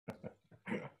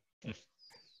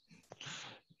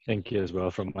Thank you as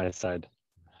well from my side.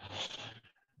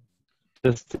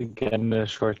 Just again, a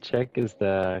short check is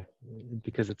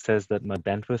because it says that my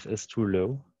bandwidth is too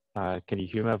low. Can you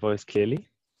hear my voice clearly?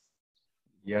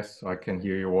 Yes, I can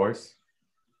hear your voice.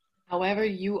 However,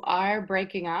 you are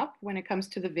breaking up when it comes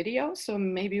to the video, so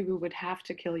maybe we would have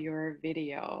to kill your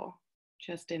video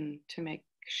to make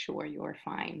sure you're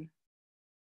fine.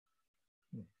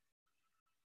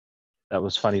 That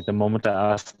was funny. The moment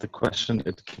I asked the question,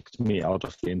 it kicked me out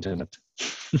of the internet.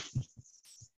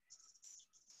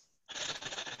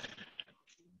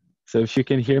 So if you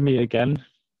can hear me again,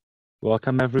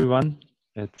 welcome everyone.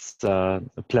 It's a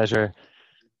pleasure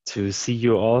to see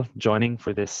you all joining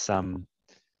for this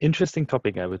interesting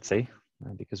topic, I would say,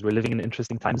 because we're living in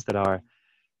interesting times that are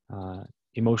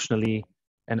emotionally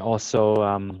and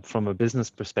also from a business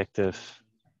perspective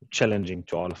challenging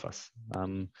to all of us.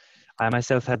 I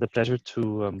myself had the pleasure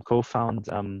to co-found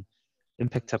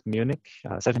Impact Hub Munich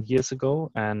 7 years ago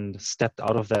and stepped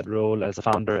out of that role as a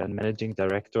founder and managing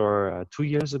director 2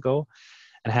 years ago,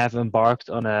 and have embarked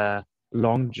on a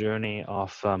long journey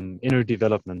of inner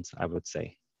development, I would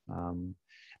say.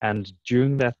 And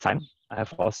during that time, I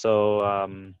have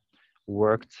also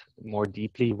worked more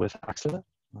deeply with Axel,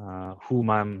 whom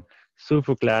I'm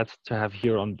super glad to have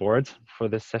here on board for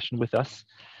this session with us.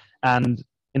 And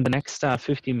in the next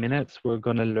 15 minutes, we're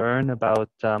going to learn about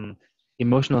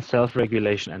emotional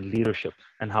self-regulation and leadership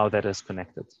and how that is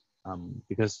connected.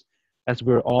 Because as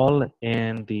we're all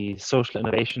in the social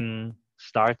innovation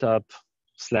startup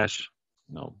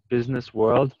 / business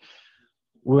world,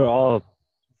 we're all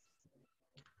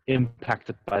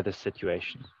impacted by the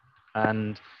situation.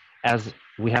 And as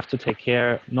we have to take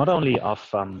care not only of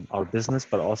our business,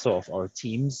 but also of our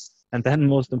teams, and then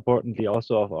most importantly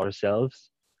also of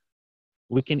ourselves,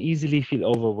 we can easily feel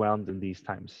overwhelmed in these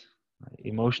times,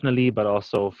 emotionally, but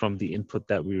also from the input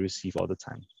that we receive all the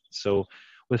time. So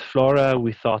with Flora,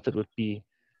 we thought it would be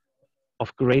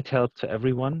of great help to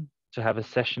everyone to have a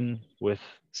session with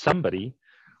somebody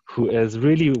who is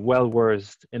really well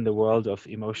versed in the world of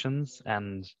emotions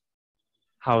and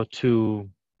how to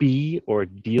be or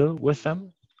deal with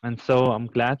them. And so I'm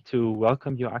glad to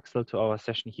welcome you, Axel, to our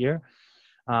session here.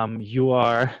 You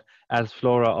are, as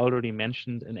Flora already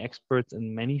mentioned, an expert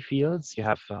in many fields. You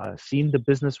have seen the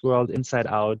business world inside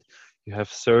out. You have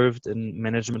served in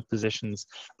management positions,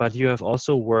 but you have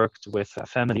also worked with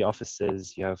family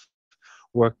offices. You have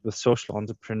worked with social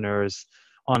entrepreneurs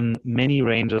on many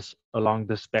ranges along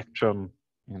the spectrum,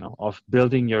 of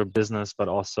building your business, but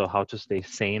also how to stay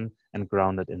sane and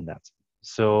grounded in that.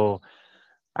 So,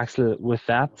 Axel, with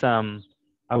that,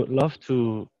 I would love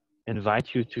to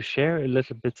invite you to share a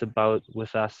little bit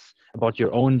with us about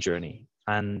your own journey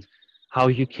and how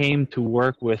you came to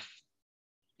work with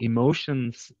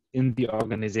emotions in the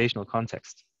organizational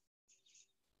context.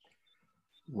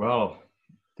 Well,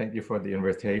 thank you for the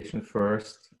invitation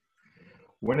first.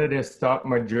 When did I start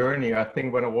my journey? I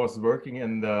think when I was working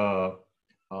in the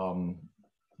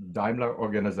Daimler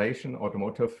organization,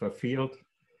 automotive field,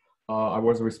 I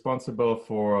was responsible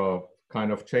for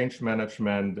kind of change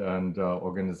management and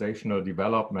organizational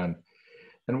development.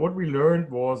 And what we learned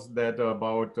was that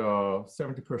about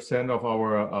 70% of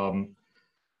our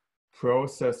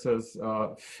processes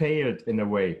failed in a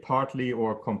way, partly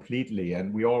or completely.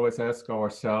 And we always ask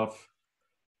ourselves,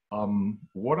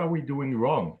 what are we doing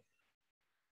wrong?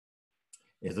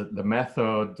 Is it the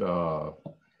method?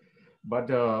 But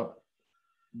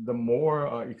the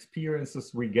more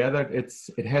experiences we gathered,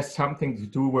 it has something to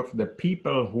do with the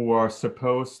people who are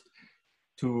supposed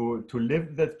to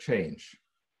live that change.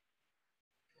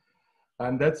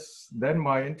 And then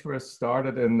my interest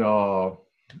started in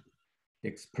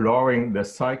exploring the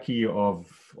psyche of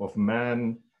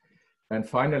man. And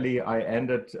finally, I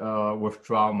ended with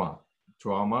trauma.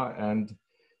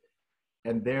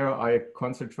 And there I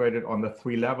concentrated on the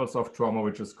 3 levels of trauma,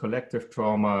 which is collective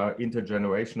trauma,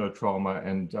 intergenerational trauma,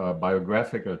 and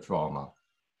biographical trauma.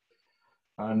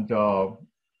 And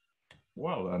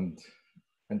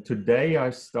and today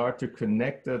I start to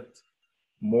connect it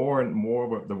more and more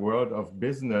with the world of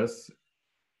business.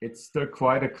 It's still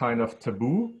quite a kind of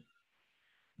taboo,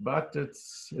 but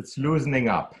it's loosening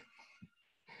up.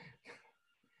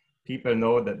 People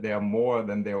know that they are more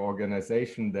than their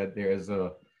organization, that there is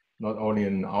not only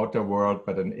an outer world,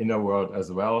 but an inner world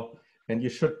as well. And you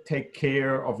should take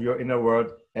care of your inner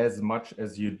world as much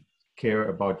as you care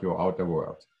about your outer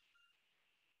world.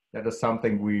 That is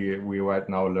something we right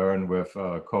now learn with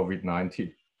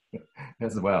COVID-19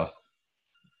 as well.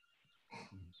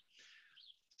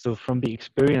 So from the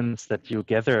experience that you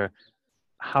gather,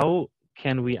 how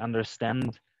can we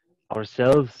understand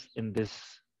ourselves in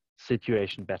this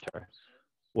situation better?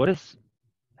 what is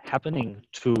happening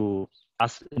to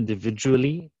us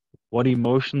individually, what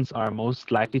emotions are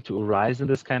most likely to arise in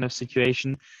this kind of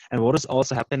situation, and what is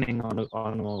also happening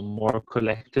on a more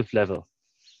collective level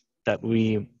that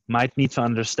we might need to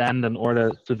understand in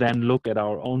order to then look at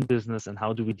our own business and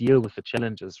how do we deal with the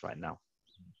challenges right now.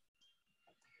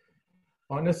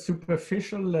 On a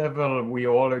superficial level, we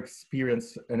all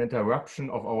experience an interruption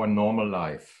of our normal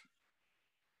life.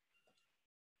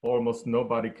 Almost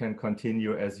nobody can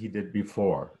continue as he did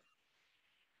before.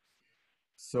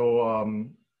 So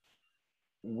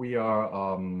we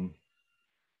are,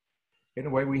 in a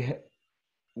way,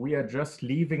 we are just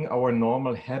leaving our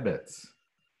normal habits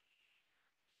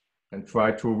and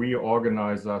try to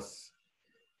reorganize us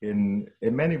in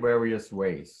many various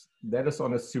ways. That is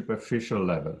on a superficial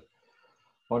level.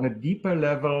 On a deeper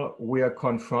level, we are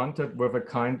confronted with a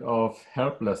kind of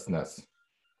helplessness.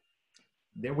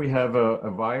 There we have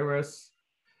a virus,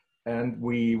 and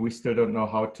we still don't know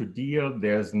how to deal.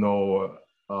 There's no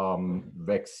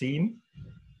vaccine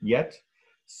yet.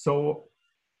 So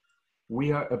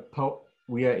we are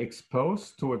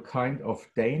exposed to a kind of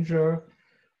danger,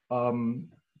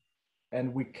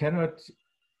 and we cannot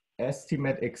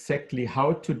estimate exactly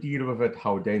how to deal with it.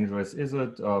 How dangerous is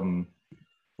it?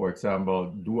 For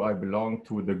example, do I belong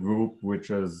to the group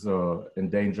which is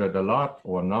endangered a lot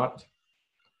or not?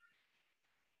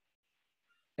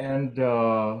 And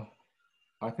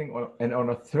I think, and on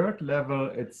a third level,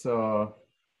 it's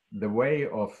the way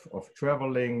of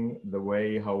traveling, the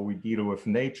way how we deal with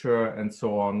nature and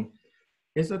so on.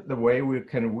 Is it the way we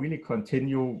can really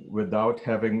continue without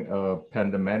having a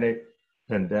pandemic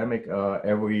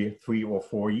every 3 or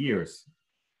 4 years?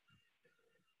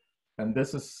 And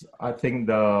this is, I think,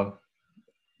 the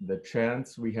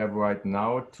chance we have right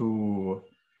now to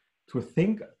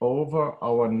think over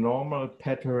our normal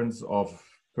patterns of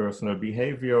personal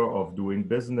behavior, of doing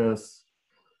business,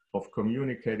 of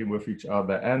communicating with each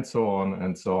other, and so on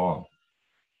and so on.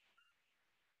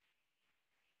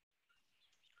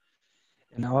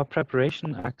 In our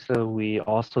preparation, Axel, we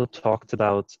also talked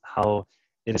about how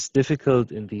it is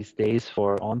difficult in these days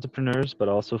for entrepreneurs, but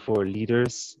also for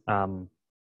leaders in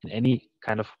any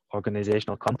kind of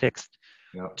organizational context,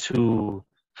 to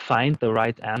find the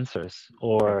right answers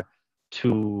or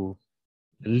to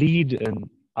lead in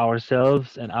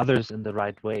ourselves and others in the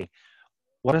right way.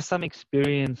 What are some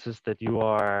experiences that you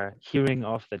are hearing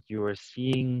of, that you are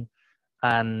seeing,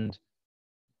 and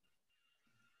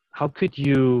what could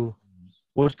you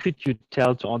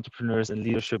tell to entrepreneurs and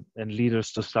leadership and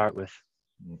leaders to start with?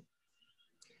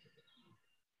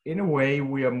 In a way,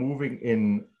 we are moving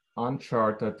in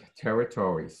uncharted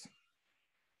territories.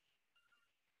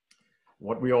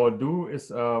 What we all do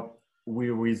is we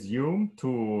resume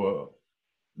to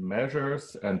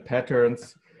measures and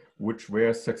patterns which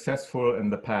were successful in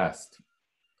the past.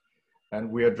 And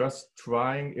we are just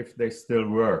trying if they still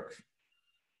work.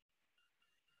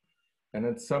 And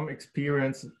in some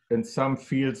experience, in some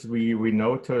fields, we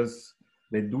notice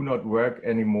they do not work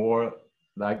anymore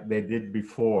like they did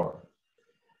before.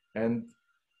 And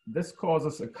this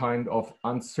causes a kind of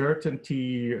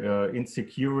uncertainty,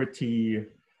 insecurity,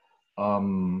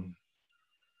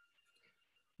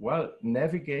 well,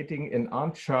 navigating in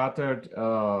uncharted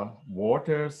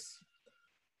waters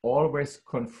always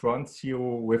confronts you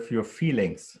with your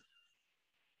feelings.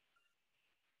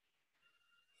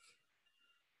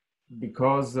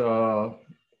 Because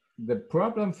the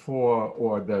problem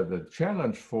or the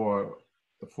challenge for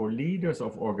leaders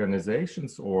of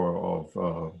organizations or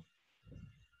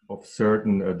of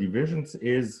certain divisions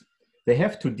is they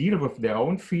have to deal with their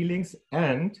own feelings,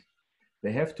 and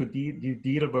they have to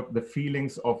deal with the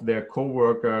feelings of their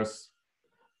co-workers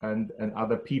and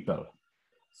other people.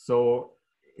 So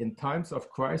in times of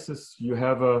crisis, you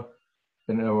have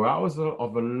an arousal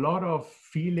of a lot of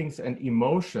feelings and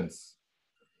emotions.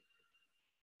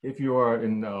 If you are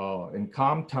in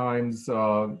calm times,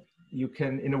 you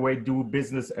can in a way do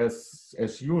business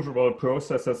as usual.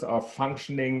 Processes are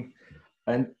functioning.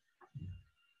 And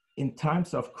in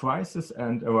times of crisis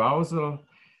and arousal,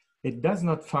 it does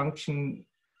not function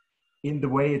in the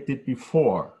way it did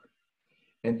before.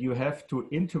 And you have to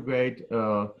integrate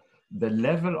the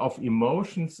level of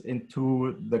emotions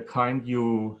into the kind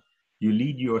you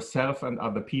lead yourself and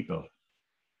other people.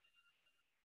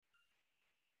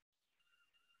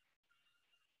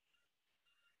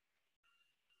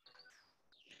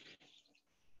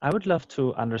 I would love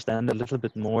to understand a little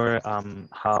bit more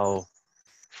how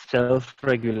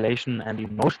self-regulation and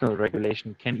emotional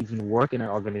regulation can even work in an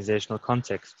organizational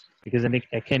context. Because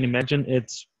I can imagine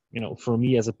it's, for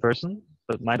me as a person,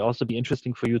 but it might also be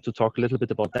interesting for you to talk a little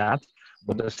bit about that.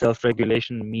 What does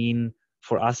self-regulation mean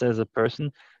for us as a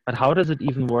person, but how does it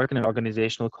even work in an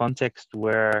organizational context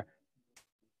where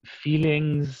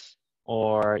feelings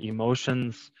or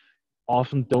emotions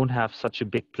often don't have such a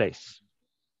big place?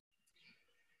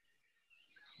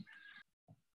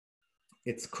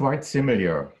 It's quite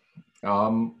similar.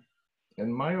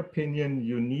 In my opinion,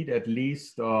 you need at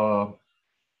least a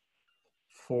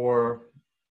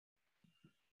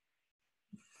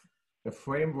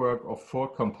framework of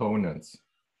 4 components.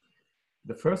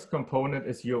 The first component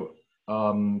is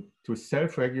to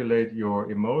self-regulate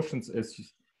your emotions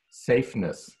is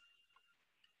safeness.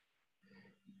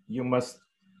 You must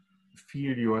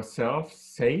feel yourself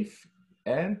safe,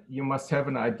 and you must have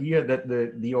an idea that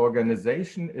the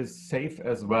organization is safe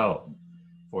as well.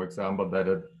 For example, that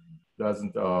it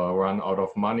doesn't run out of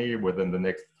money within the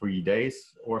next 3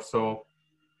 days or so.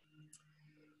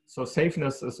 So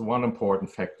safeness is one important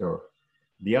factor.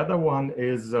 The other one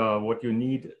is what you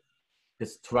need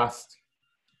is trust.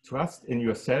 Trust in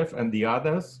yourself and the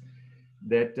others,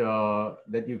 that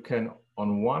you can,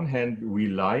 on one hand,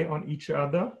 rely on each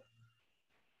other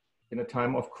in a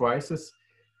time of crisis,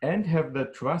 and have the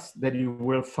trust that you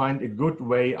will find a good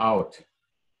way out.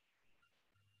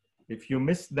 If you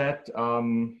miss that,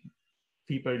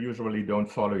 people usually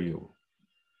don't follow you.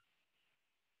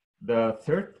 The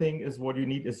third thing is what you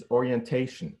need is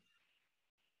orientation.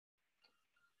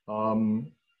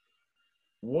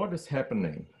 What is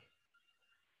happening?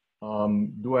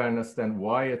 Do I understand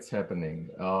why it's happening?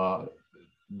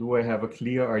 Do I have a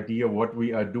clear idea what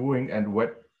we are doing and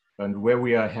where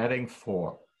we are heading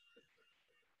for?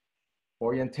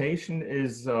 Orientation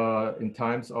is in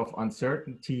times of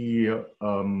uncertainty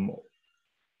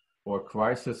or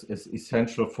crisis is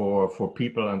essential for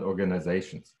people and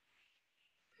organizations.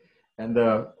 And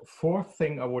the fourth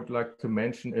thing I would like to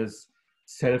mention is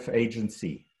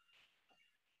self-agency.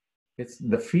 It's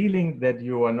the feeling that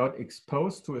you are not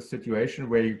exposed to a situation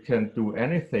where you can do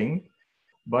anything,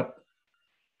 but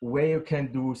where you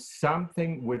can do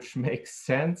something which makes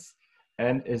sense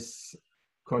and is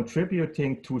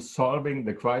contributing to solving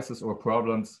the crisis or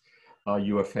problems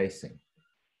you are facing.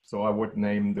 So I would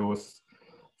name those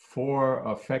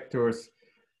 4 factors,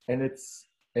 and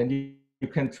you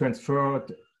can transfer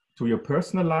it to your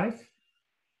personal life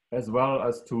as well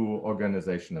as to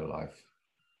organizational life.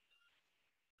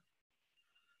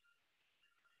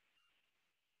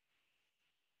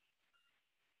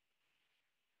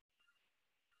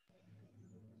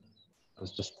 I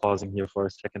was just pausing here for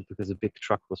a second because a big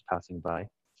truck was passing by.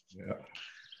 Yeah.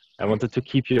 I wanted to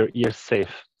keep your ears safe.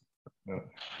 Yeah.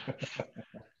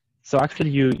 So Axel,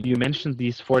 you mentioned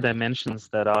these 4 dimensions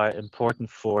that are important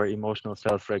for emotional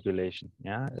self-regulation.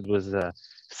 Yeah, it was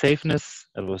safeness,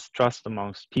 it was trust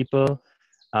amongst people,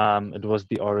 it was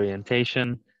the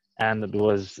orientation, and it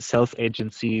was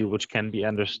self-agency, which can be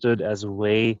understood as a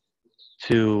way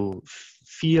to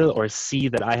feel or see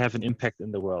that I have an impact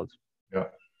in the world. Yeah.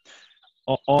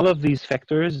 All of these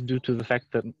factors, due to the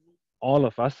fact that all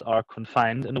of us are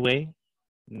confined in a way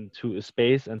to a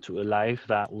space and to a life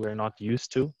that we're not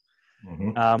used to.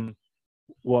 Mm-hmm.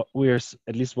 What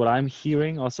at least what I'm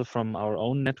hearing also from our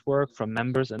own network, from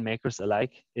members and makers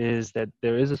alike, is that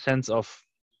there is a sense of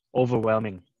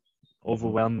overwhelmment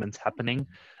happening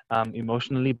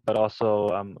emotionally, but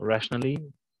also rationally,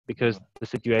 because the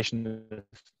situation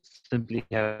simply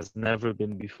has never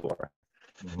been before.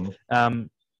 Mm-hmm.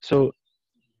 So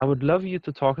I would love you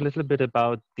to talk a little bit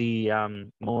about the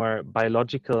more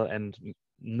biological and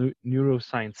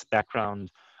neuroscience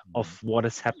background of what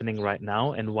is happening right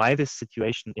now, and why this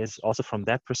situation is also from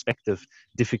that perspective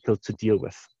difficult to deal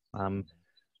with.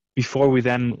 Before we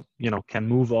then, can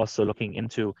move also looking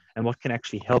into and what can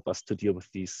actually help us to deal with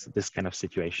this kind of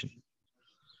situation.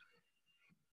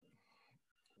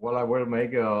 Well, I will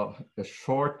make a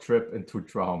short trip into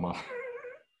trauma.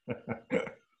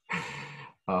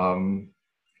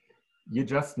 You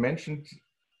just mentioned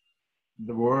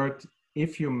the word,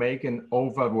 if you make an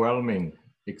overwhelming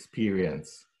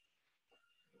experience.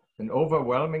 An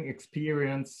overwhelming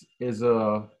experience is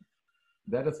the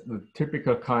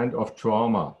typical kind of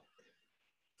trauma.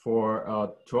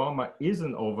 For trauma is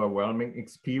an overwhelming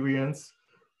experience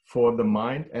for the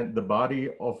mind and the body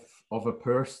of a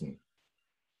person.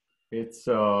 It's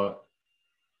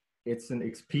an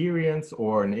experience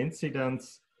or an incident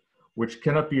which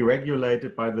cannot be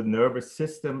regulated by the nervous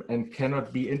system and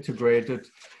cannot be integrated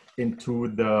into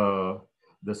the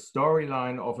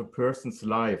storyline of a person's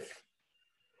life.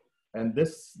 And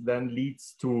this then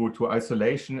leads to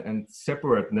isolation and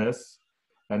separateness,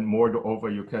 and moreover,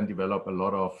 you can develop a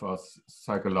lot of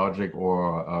psychological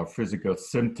or physical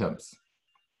symptoms.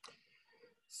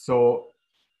 So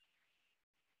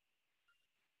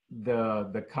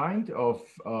the kind of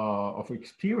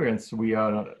experience we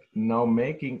are now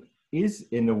making is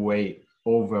in a way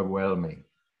overwhelming.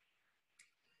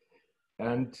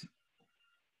 And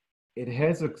it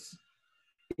has,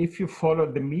 if you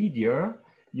follow the media,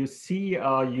 you see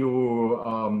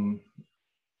the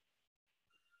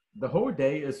whole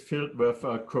day is filled with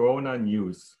Corona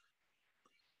news.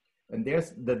 And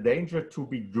there's the danger to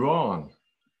be drawn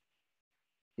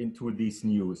into these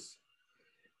news.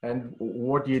 And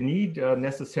what you need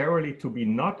necessarily to be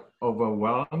not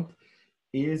overwhelmed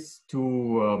is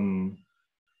to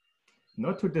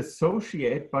not to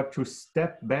dissociate, but to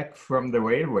step back from the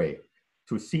railway,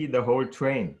 to see the whole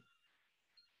train.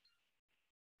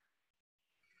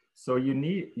 So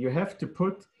you have to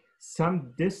put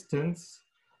some distance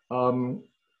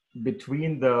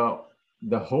between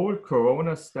the whole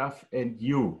Corona stuff and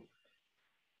you.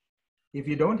 If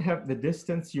you don't have the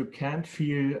distance, you can't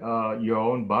feel your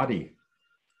own body.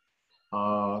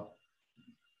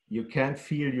 You can't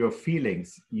feel your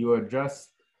feelings. You are just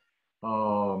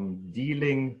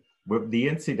dealing with the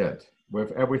incident,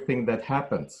 with everything that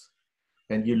happens.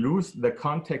 And you lose the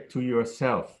contact to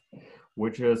yourself,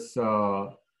 which is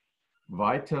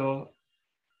vital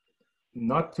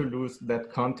not to lose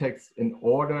that context in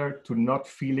order to not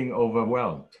feeling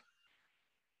overwhelmed.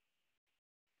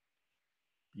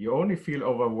 You only feel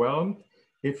overwhelmed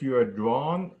if you are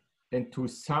drawn into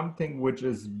something which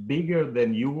is bigger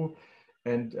than you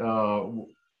and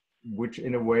which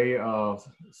in a way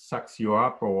sucks you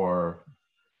up, or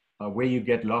where you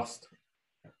get lost.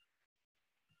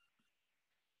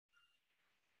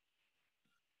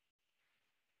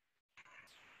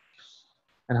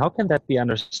 And how can that be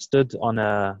understood on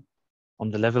the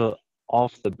level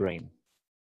of the brain?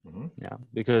 Mm-hmm. Yeah,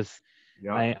 because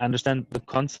I understand the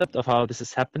concept of how this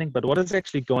is happening, but what is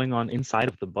actually going on inside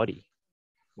of the body?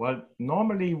 Well,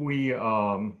 normally we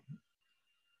have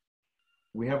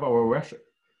our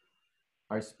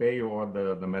I spare you all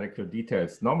the medical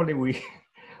details. Normally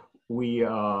we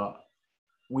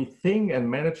think and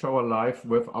manage our life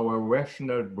with our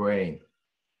rational brain.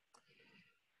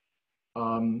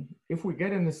 If we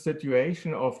get in a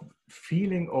situation of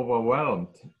feeling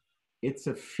overwhelmed, it's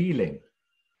a feeling.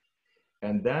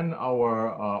 And then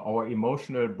our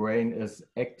emotional brain is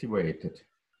activated.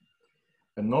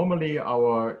 And normally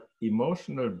our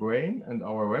emotional brain and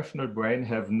our rational brain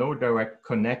have no direct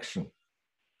connection.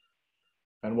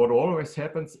 And what always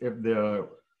happens if the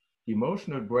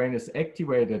emotional brain is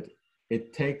activated,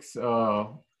 it gets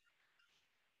in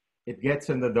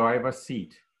the driver's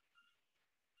seat.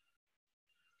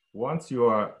 Once you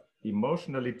are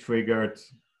emotionally triggered,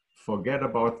 forget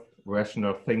about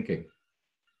rational thinking.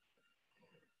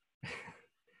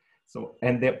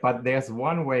 But there's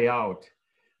one way out.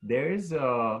 There is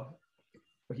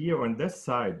here on this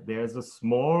side, there's a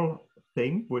small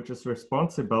thing which is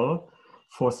responsible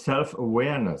for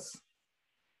self-awareness.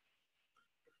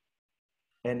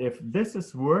 And if this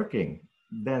is working,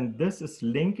 then this is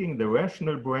linking the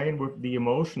rational brain with the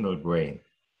emotional brain.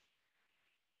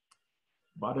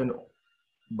 But in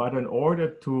order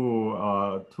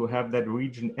to have that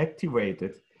region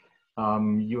activated,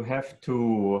 you have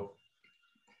to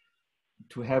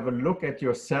have a look at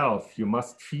yourself. You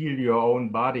must feel your own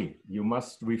body. You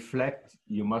must reflect.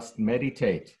 You must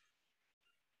meditate.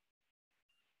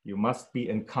 You must be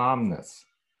in calmness.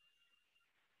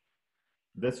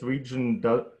 This region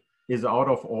is out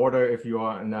of order if you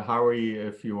are in a hurry,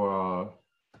 if you are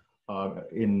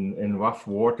in rough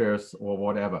waters or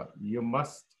whatever. You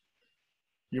must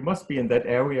be in that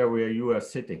area where you are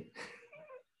sitting.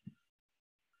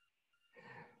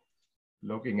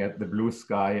 Looking at the blue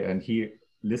sky and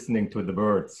listening to the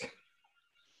birds.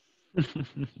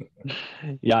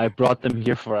 Yeah, I brought them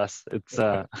here for us. It's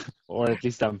or at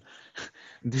least I'm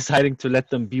deciding to let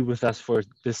them be with us for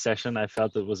this session. I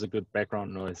felt it was a good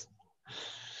background noise.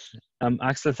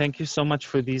 Axel, thank you so much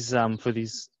for these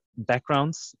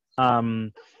backgrounds. I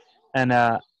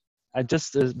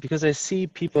just because I see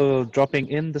people dropping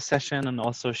in the session and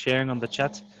also sharing on the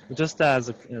chat, just as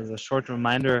a short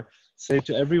reminder, say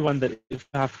to everyone that if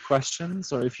you have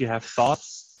questions or if you have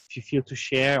thoughts, if you feel to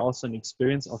share also an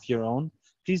experience of your own,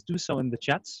 please do so in the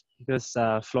chat, because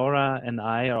Flora and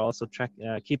I are also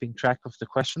keeping track of the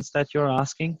questions that you're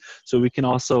asking, so we can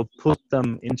also put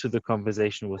them into the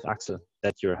conversation with Axel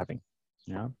that you're having.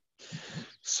 Yeah.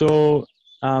 So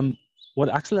what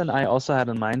Axel and I also had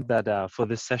in mind that for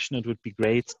this session, it would be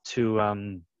great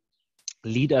to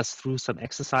lead us through some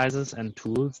exercises and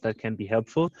tools that can be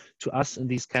helpful to us in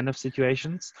these kind of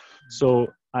situations. So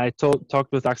I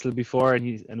talked with Axel before,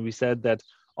 and we said that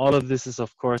all of this is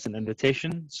of course an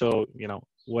invitation. So, you know,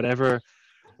 whatever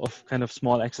of kind of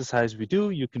small exercise we do.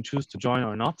 You can choose to join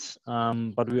or not.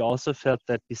 But we also felt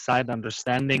that beside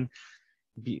understanding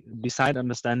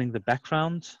the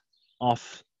background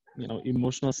of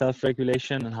emotional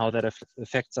self-regulation and how that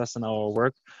affects us in our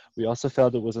work, we also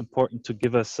felt it was important to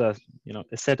give us a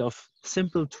set of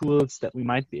simple tools that we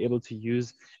might be able to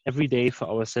use every day for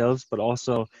ourselves, but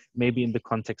also maybe in the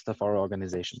context of our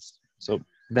organizations. So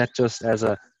that just as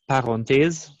a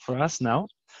parenthèse for us now.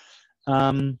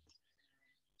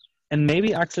 And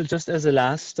maybe Axel, just as a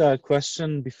last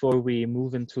question before we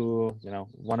move into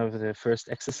one of the first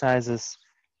exercises,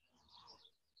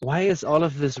 why is all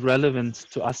of this relevant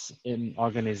to us in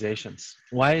organizations?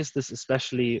 Why is this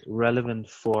especially relevant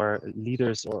for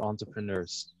leaders or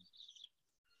entrepreneurs?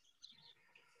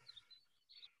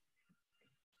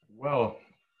 Well,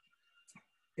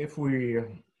 if we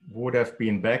would have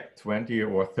been back 20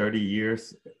 or 30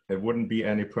 years, it wouldn't be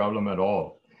any problem at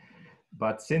all.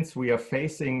 But since we are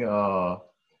facing a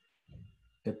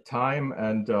time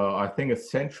and I think a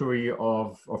century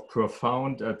of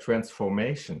profound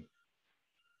transformation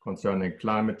concerning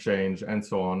climate change and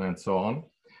so on and so on,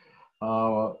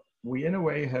 we in a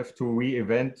way have to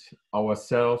reinvent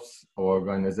ourselves, our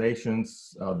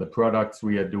organizations, the products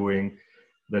we are doing,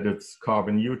 that it's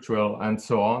carbon neutral and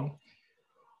so on,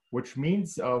 which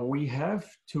means we have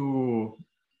to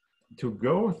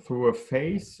go through a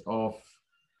phase of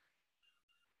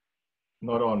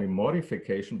not only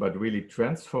modification, but really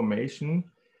transformation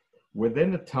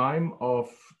within a time of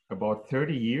about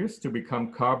 30 years to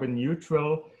become carbon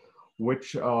neutral,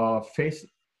 which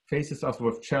faces us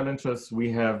with challenges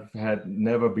we have had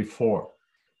never before.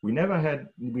 We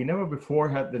never before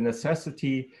had the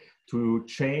necessity to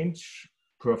change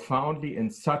profoundly in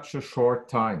such a short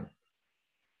time.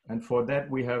 And for that,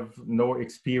 we have no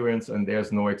experience and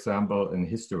there's no example in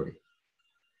history.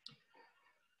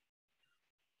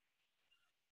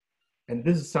 And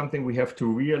this is something we have to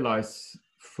realize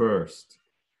first.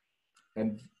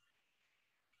 And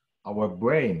our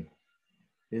brain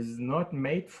is not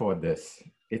made for this.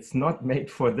 It's not made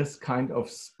for this kind of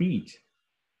speed.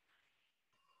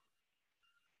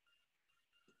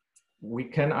 We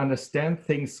can understand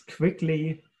things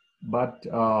quickly, but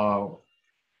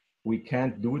we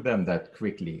can't do them that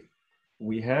quickly.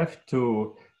 We have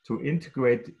to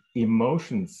integrate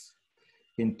emotions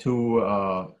into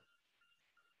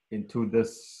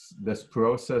this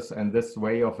process and this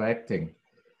way of acting.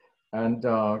 And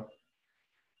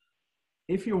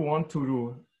if you want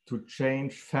to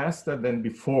change faster than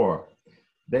before,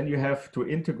 then you have to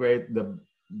integrate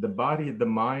the body, the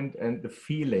mind, and the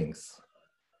feelings.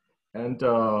 And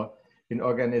in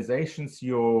organizations,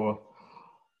 you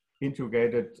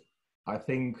integrated, I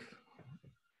think,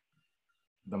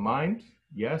 the mind,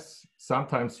 yes,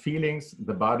 sometimes feelings,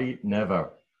 the body,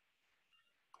 never.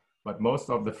 But most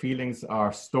of the feelings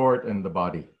are stored in the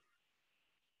body.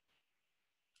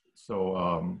 So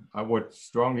I would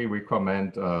strongly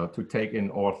recommend to take in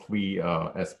all three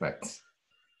aspects.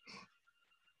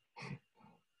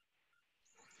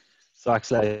 So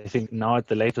Axel, I think now at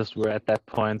the latest, we're at that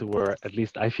point where at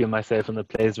least I feel myself in the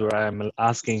place where I'm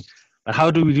asking,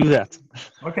 how do we do that?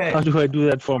 Okay. How do I do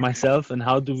that for myself? And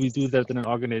how do we do that in an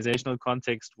organizational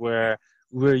context where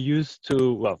we're used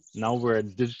to, well, now we're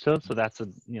digital, so that's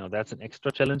that's an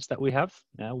extra challenge that we have.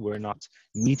 Yeah, we're not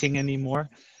meeting anymore.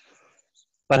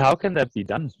 But how can that be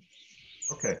done?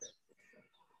 Okay.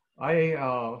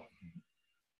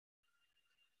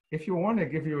 If you want to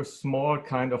give you a small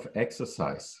kind of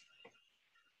exercise,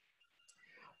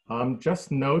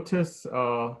 just notice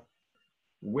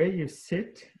where you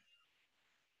sit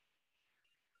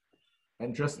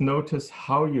and just notice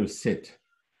how you sit.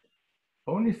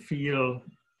 Only feel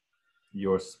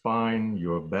your spine,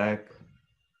 your back,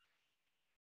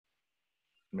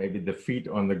 maybe the feet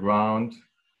on the ground,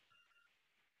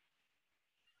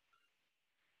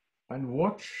 and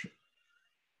watch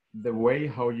the way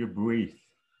how you breathe.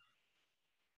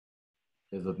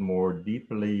 Is it more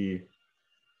deeply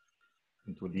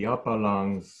into the upper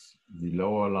lungs, the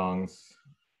lower lungs,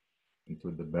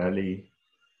 into the belly?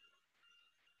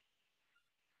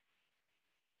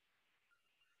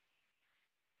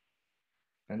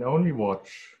 And only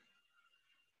watch.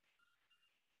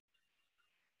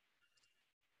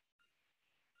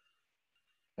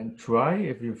 And try,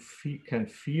 if you can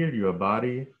feel your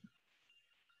body,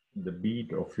 the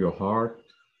beat of your heart.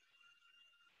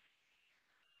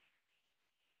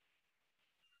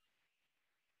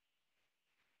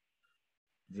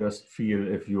 Just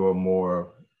feel if you are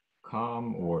more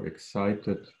calm or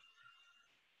excited.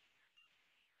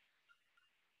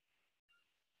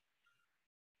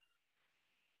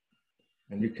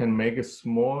 And you can make a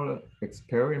small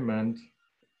experiment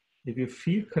if you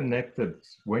feel connected,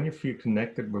 when you feel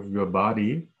connected with your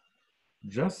body,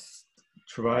 just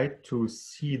try to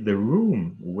see the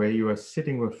room where you are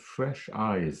sitting with fresh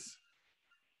eyes.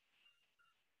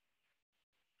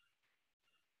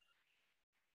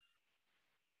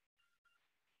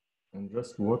 And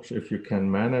just watch if you can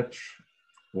manage,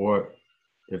 or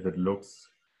if it looks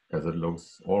as it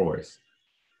looks always.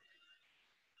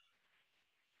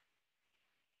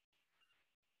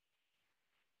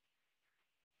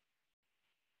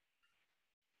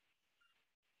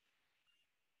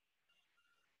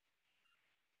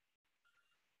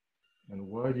 And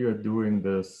while you're doing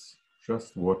this,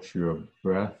 just watch your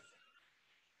breath.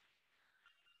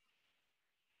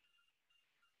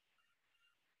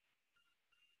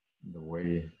 The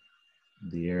way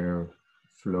the air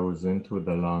flows into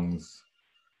the lungs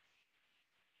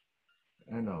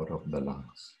and out of the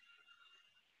lungs.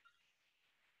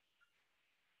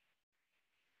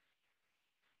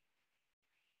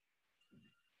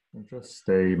 And just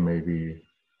stay maybe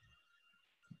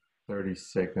 30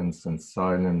 seconds in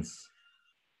silence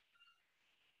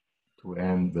to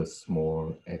end this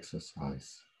small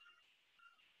exercise.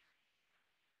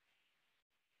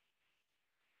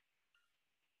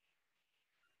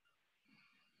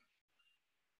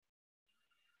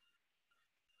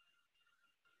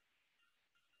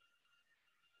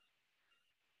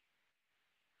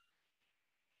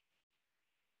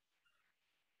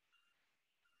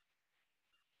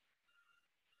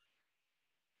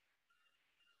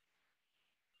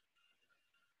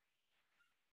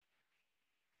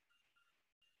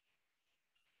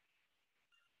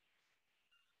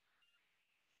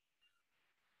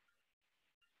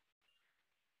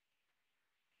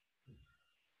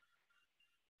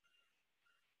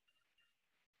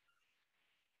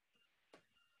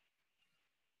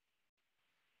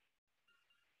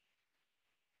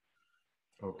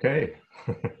 Okay.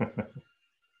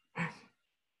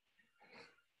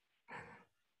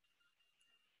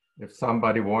 If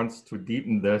somebody wants to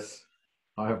deepen this,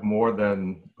 I have more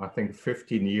than, I think,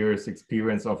 15 years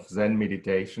experience of Zen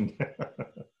meditation.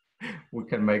 We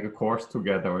can make a course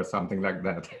together or something like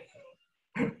that.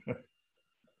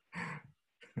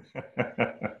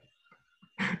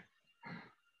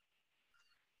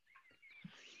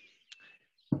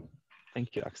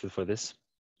 Thank you, Axel, for this.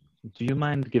 Do you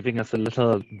mind giving us a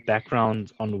little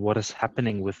background on what is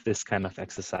happening with this kind of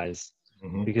exercise?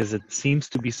 Mm-hmm. Because it seems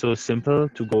to be so simple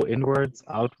to go inwards,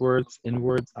 outwards,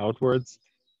 inwards, outwards.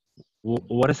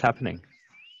 What is happening?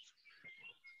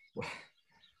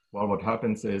 Well, what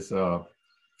happens is, if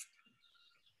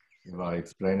I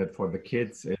explain it for the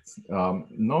kids, it's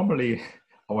normally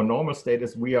our normal state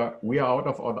is we are out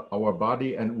of our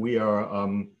body, and we are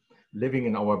living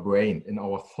in our brain, in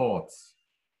our thoughts.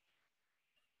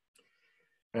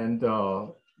 And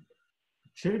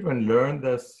children learn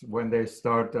this when they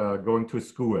start going to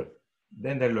school.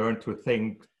 Then they learn to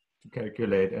think, to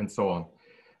calculate, and so on.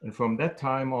 And from that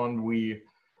time on, we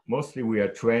are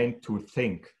trained to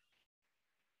think.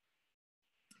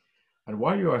 And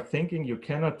while you are thinking, you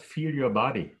cannot feel your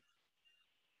body.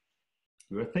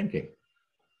 You are thinking.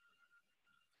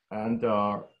 And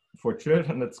for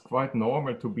children, it's quite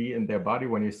normal to be in their body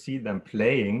when you see them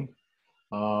playing.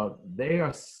 They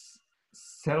are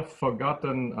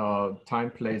self-forgotten,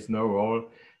 time plays no role.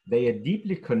 They are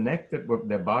deeply connected with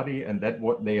their body and that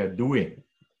what they are doing.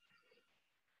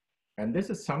 And this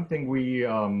is something we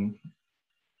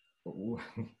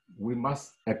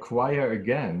must acquire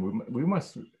again. We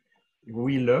must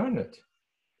relearn it.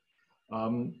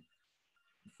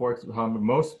 For example,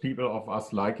 most people of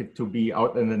us like it to be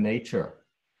out in the nature.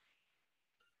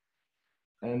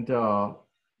 And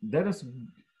that is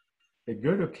a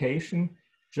good occasion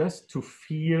just to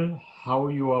feel how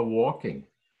you are walking.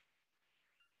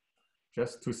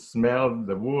 Just to smell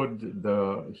the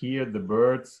wood, hear the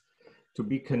birds, to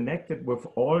be connected with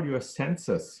all your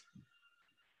senses.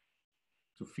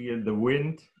 To feel the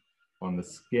wind on the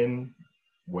skin,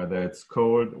 whether it's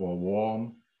cold or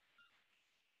warm.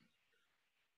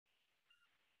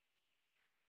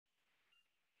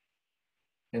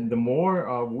 And the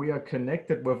more we are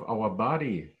connected with our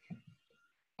body,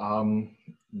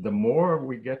 the more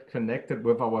we get connected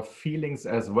with our feelings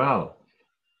as well.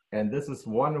 And this is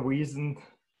one reason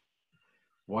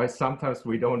why sometimes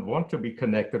we don't want to be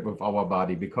connected with our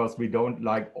body, because we don't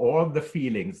like all the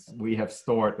feelings we have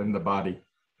stored in the body.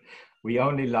 We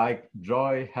only like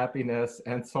joy, happiness,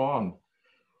 and so on.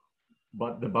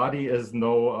 But the body is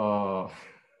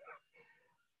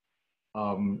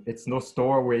it's no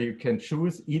store where you can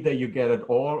choose. Either you get it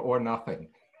all or nothing.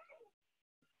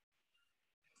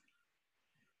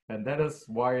 And that is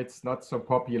why it's not so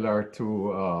popular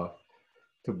to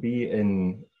to be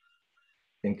in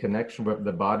connection with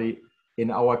the body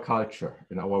in our culture,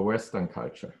 in our Western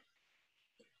culture.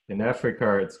 In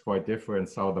Africa, it's quite different,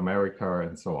 South America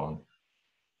and so on.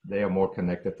 They are more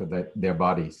connected to their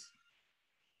bodies.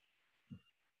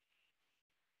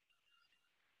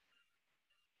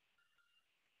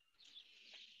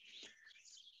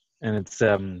 And it's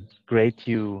great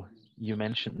you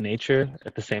mentioned nature.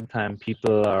 At the same time,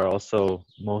 people are also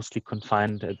mostly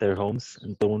confined at their homes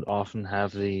and don't often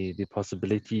have the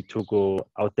possibility to go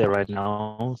out there right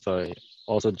now. So I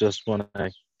also just want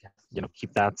to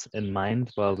keep that in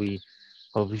mind while we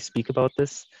speak about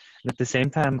this. And at the same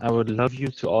time, I would love you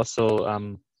to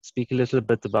also speak a little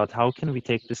bit about how can we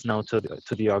take this now to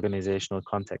the organizational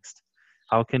context.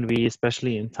 How can we,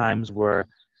 especially in times where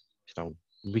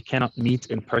we cannot meet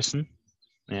in person,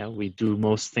 we do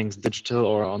most things digital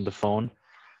or on the phone,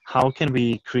 how can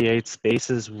we create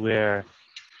spaces where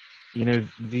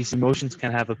these emotions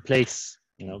can have a place?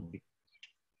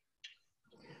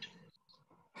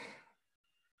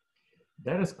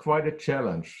 That is quite a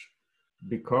challenge,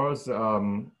 because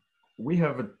we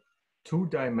have a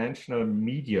two-dimensional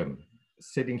medium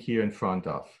sitting here in front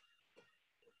of.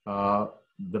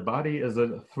 The body is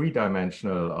a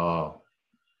three-dimensional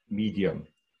medium.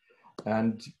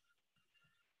 And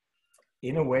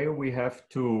in a way, we have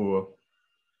to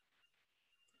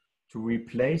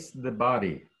replace the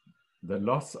body, the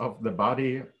loss of the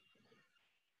body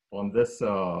on this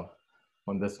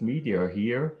media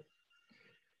here.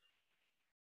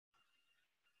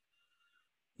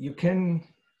 You can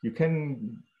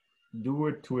do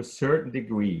it to a certain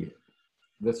degree.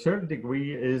 The certain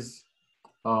degree is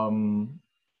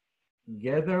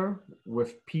gather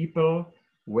with people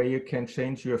where you can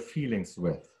change your feelings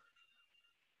with.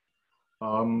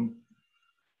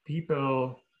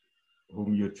 People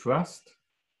whom you trust,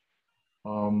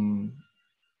 whom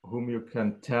you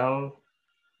can tell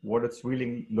what it's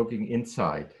really looking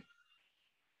inside.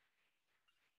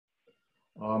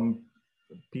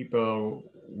 People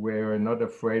where you're not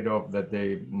afraid of that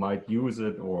they might use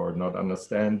it or not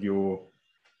understand you,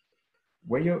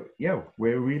 where you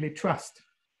really trust.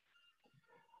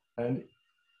 And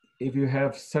if you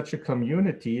have such a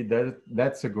community,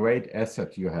 that's a great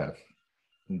asset you have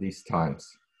in these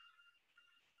times.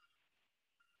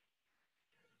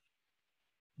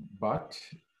 But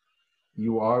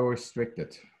you are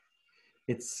restricted.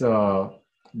 It's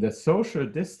the social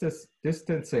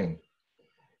distancing.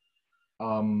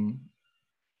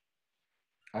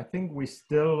 I think we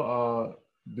still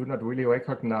do not really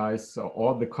recognize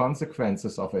all the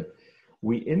consequences of it.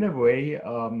 We, in a way,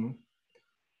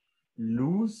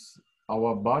 lose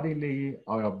our bodily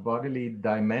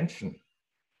dimension.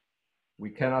 We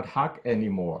cannot hug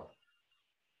anymore.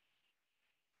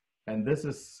 And this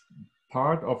is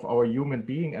part of our human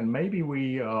being. And maybe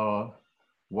we,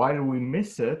 while we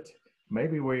miss it,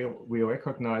 maybe we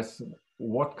recognize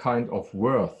what kind of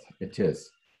worth it is.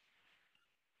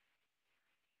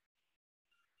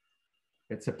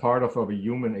 It's a part of our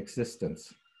human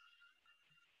existence.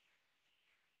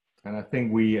 And I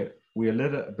think we a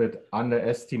little bit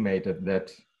underestimated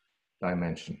that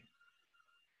dimension.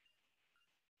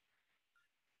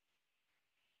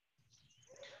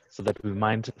 So that we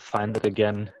might find it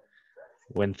again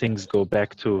when things go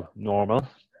back to normal,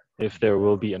 if there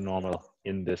will be a normal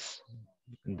in this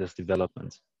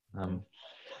development.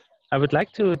 I would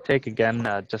like to take again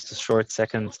just a short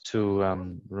second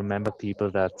to remember people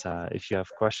that if you have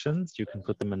questions, you can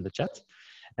put them in the chat.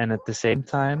 And at the same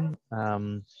time,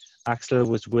 Axel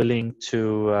was willing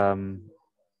to,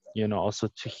 also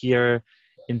to hear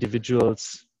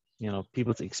individuals,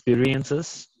 people's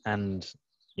experiences and,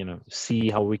 see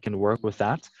how we can work with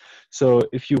that. So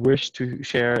if you wish to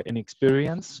share an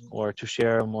experience or to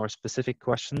share a more specific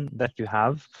question that you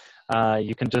have,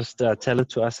 you can just tell it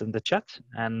to us in the chat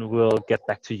and we'll get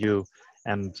back to you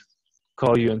and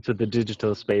call you into the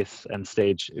digital space and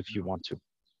stage if you want to.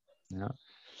 Yeah.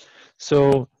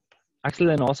 So Axel,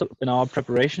 and also in our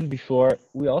preparation before,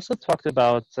 we also talked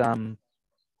about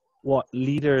what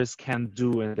leaders can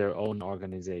do in their own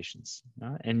organizations.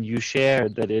 And you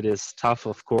shared that it is tough,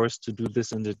 of course, to do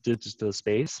this in the digital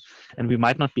space. And we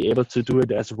might not be able to do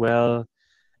it as well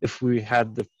if we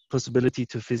had the possibility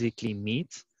to physically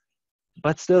meet.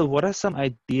 But still, what are some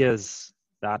ideas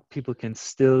that people can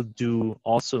still do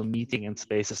also meeting in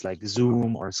spaces like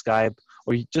Zoom or Skype,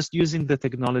 or just using the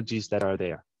technologies that are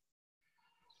there?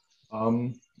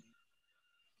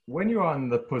 When you are in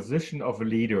the position of a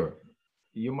leader,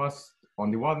 you must,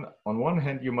 on one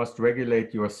hand, you must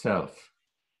regulate yourself.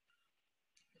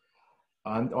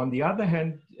 And on the other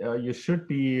hand, you should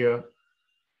be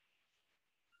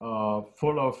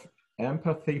full of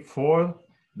empathy for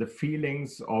the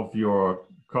feelings of your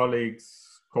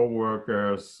colleagues,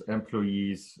 co-workers,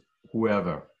 employees,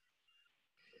 whoever.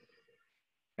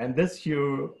 And this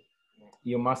you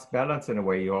must balance in a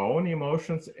way, your own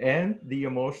emotions and the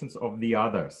emotions of the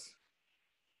others.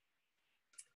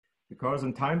 Because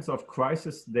in times of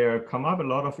crisis, there come up a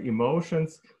lot of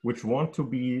emotions which want to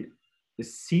be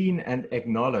seen and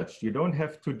acknowledged. You don't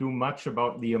have to do much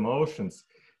about the emotions,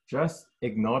 just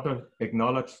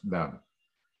acknowledge them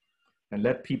and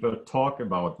let people talk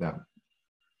about them.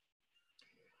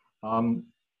 On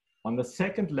the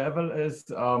second level is,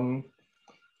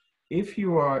 if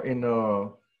you are in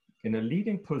a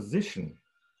leading position,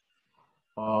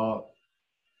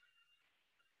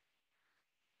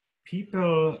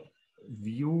 people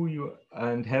view you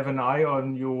and have an eye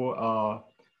on you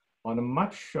on a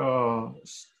much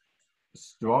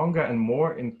stronger and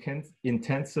more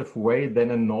intensive way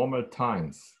than in normal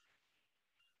times.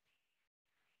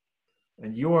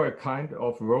 And you are a kind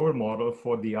of role model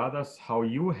for the others, how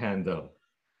you handle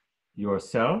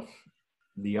yourself,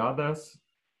 the others,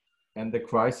 and the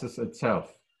crisis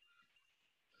itself.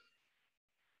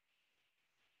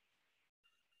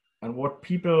 And what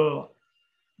people,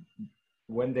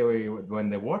 when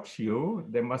they watch you,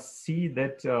 they must see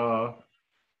that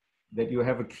that you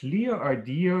have a clear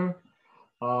idea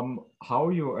how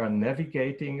you are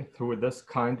navigating through this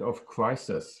kind of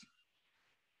crisis.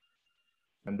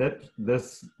 And that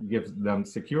this gives them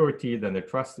security, then they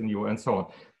trust in you, and so on.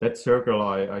 That circle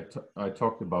I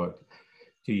talked about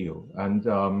to you. And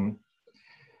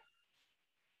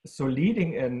so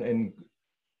leading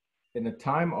in a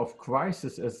time of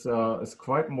crisis is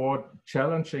quite more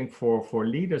challenging for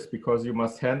leaders, because you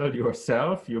must handle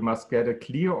yourself, you must get a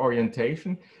clear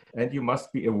orientation, and you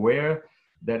must be aware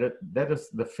that that is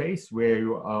the phase where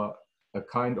you are a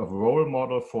kind of role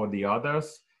model for the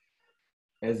others,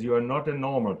 as you are not in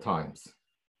normal times.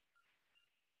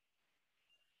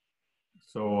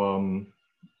 So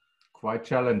quite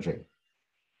challenging.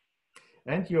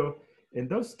 And in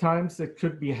those times, it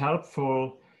could be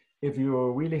helpful if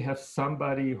you really have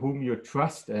somebody whom you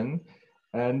trust in,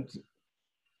 and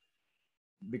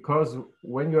because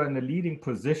when you're in a leading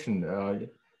position,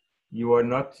 you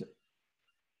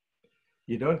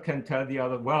don't can tell the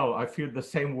other, well, I feel the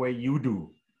same way you do.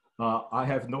 I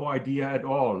have no idea at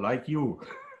all, like you.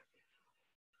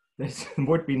 This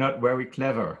would be not very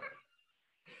clever.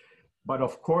 But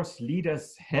of course,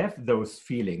 leaders have those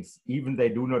feelings, even they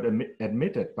do not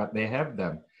admit it, but they have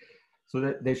them. So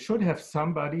that they should have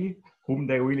somebody whom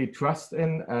they really trust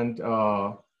in, and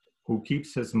who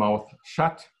keeps his mouth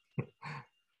shut,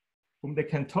 whom they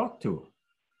can talk to.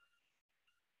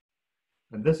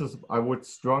 And this is, I would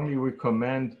strongly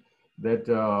recommend that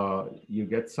you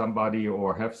get somebody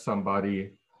or have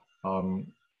somebody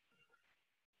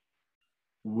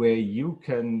where you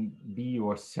can be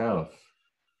yourself,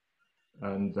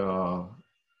 and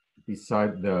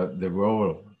beside the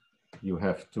role you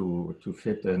have to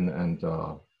fit in, and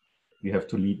you have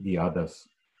to lead the others.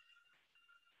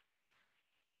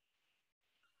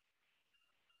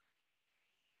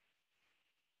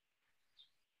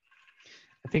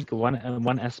 I think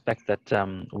one aspect that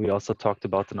we also talked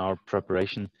about in our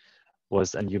preparation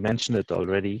was, and you mentioned it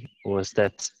already, was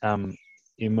that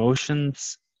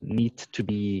emotions need to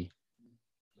be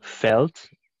felt,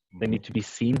 they need to be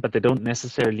seen, but they don't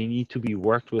necessarily need to be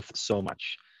worked with so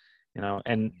much, you know.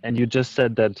 And you just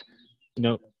said that, you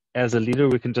know, as a leader,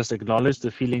 we can just acknowledge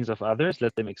the feelings of others,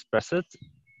 let them express it.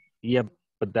 Yeah,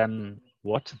 but then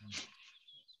what?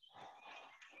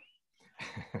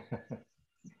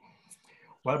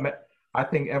 Well, I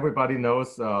think everybody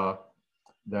knows the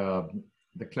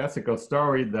classical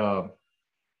story. The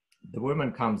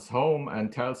woman comes home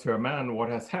and tells her man what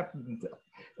has happened,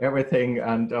 everything,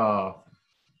 and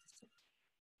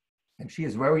she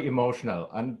is very emotional.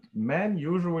 And men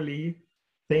usually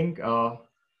think,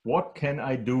 what can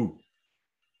I do?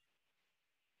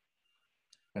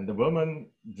 And the woman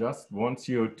just wants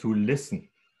you to listen.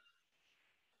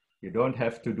 You don't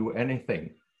have to do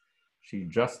anything. She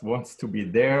just wants to be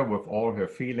there with all her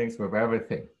feelings, with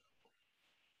everything.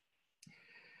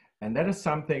 And that is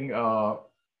something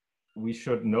we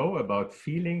should know about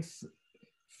feelings.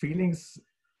 Feelings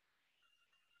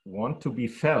want to be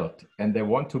felt, and they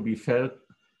want to be felt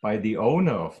by the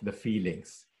owner of the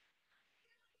feelings.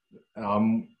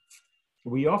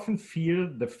 We often feel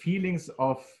the feelings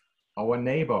of our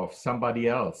neighbor, of somebody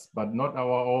else, but not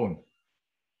our own.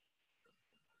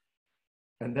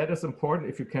 And that is important.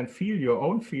 If you can feel your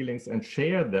own feelings and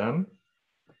share them,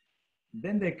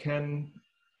 then they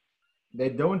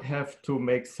don't have to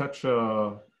make such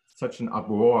an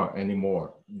uproar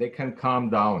anymore. They can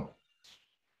calm down.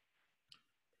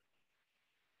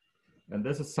 And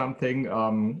this is something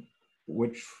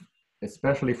which,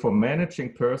 especially for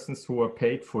managing persons who are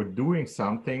paid for doing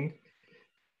something,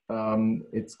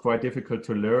 it's quite difficult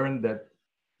to learn that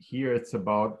here it's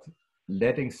about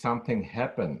letting something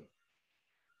happen.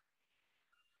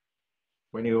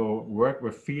 When you work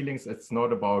with feelings, it's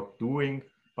not about doing,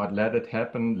 but let it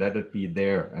happen, let it be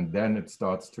there, and then it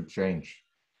starts to change.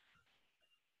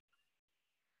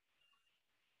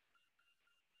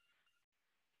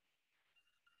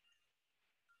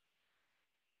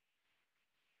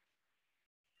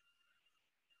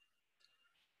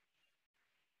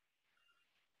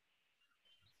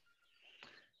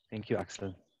 Thank you,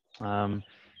 Axel.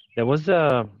 There was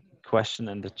a question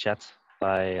in the chat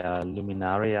by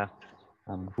Luminaria,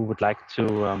 who would like to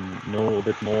know a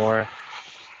bit more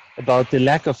about the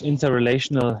lack of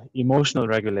interrelational emotional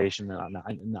regulation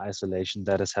in isolation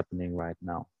that is happening right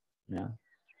now. Yeah,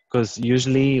 because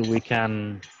usually we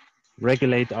can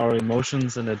regulate our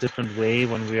emotions in a different way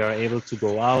when we are able to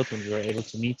go out, when we are able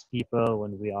to meet people,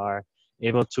 when we are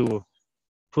able to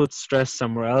put stress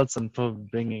somewhere else and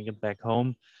bringing it back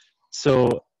home.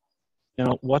 So, you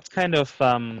know, what kind of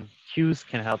cues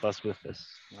can help us with this?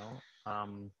 You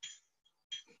know?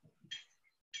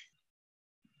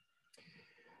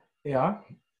 Yeah,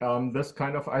 this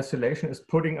kind of isolation is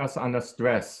putting us under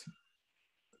stress,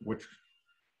 which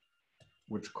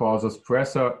causes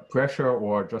pressure,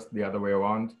 or just the other way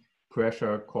around,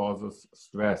 pressure causes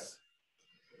stress.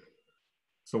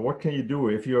 So what can you do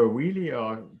if you're really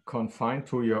confined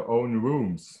to your own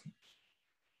rooms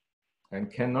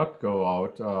and cannot go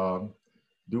out?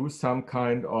 Do some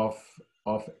kind of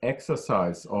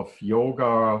exercise, of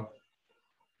yoga.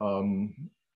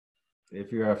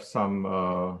 If you have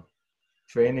some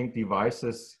training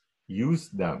devices, use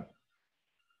them.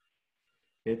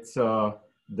 It's the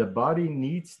body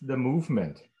needs the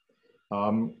movement.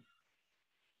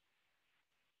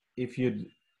 If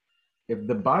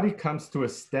the body comes to a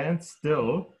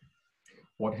standstill,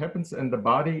 what happens in the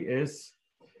body is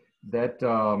that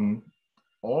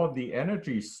all the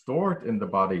energy stored in the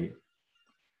body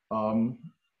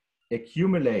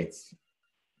accumulates,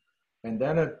 and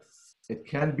then it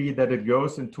can be that it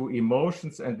goes into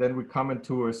emotions, and then we come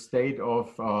into a state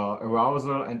of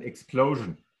arousal and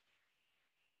explosion.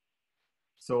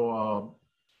 So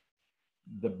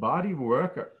the body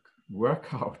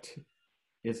workout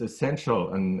is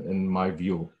essential in my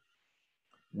view.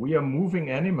 We are moving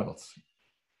animals,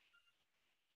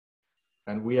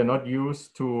 and we are not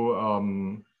used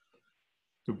to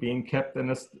being kept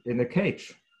in a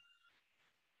cage.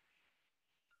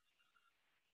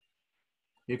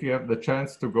 If you have the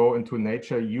chance to go into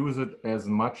nature, use it as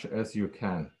much as you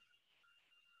can.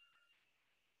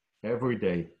 Every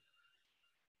day.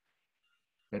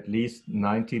 At least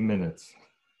 90 minutes.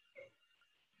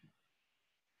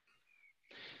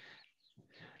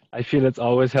 I feel it's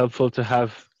always helpful to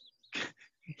have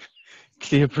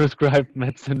clear prescribed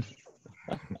medicine.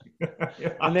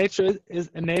 Yeah. And nature is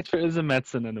a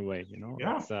medicine in a way, you know.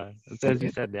 Yeah. It's as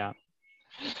you said, yeah.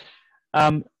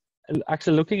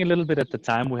 Actually, looking a little bit at the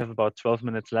time, we have about 12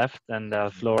 minutes left, and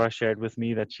Flora shared with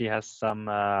me that she has some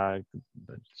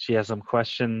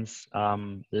questions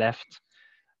left,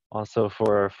 also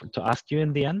to ask you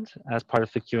in the end as part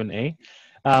of the Q&A.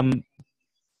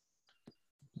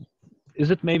 Is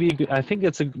it maybe, I think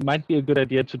might be a good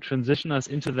idea to transition us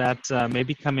into that,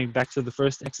 maybe coming back to the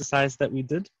first exercise that we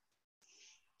did,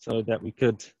 so that we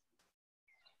could.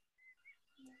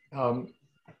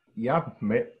 Yeah,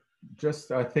 just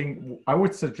I think I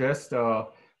would suggest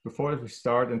before we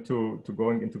start into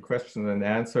going into questions and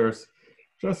answers,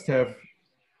 just have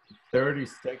 30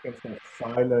 seconds of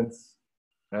silence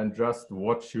and just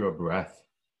watch your breath.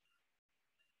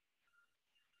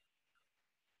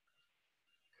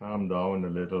 Calm down a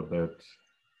little bit.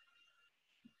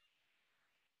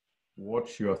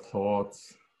 Watch your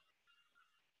thoughts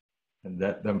and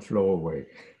let them flow away.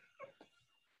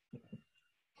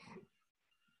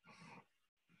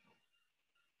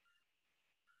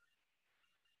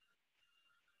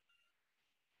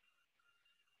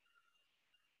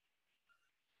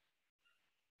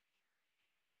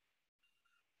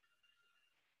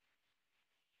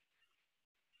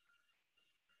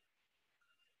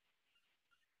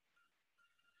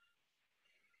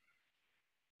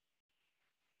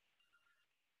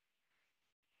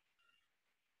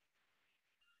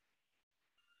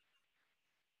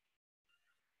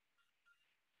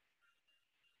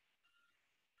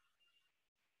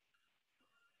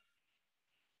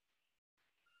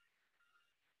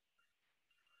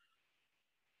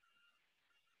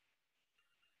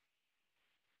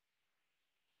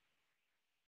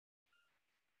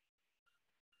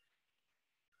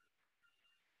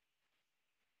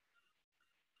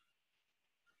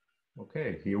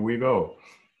 Okay, here we go.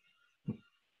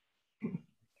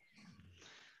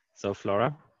 So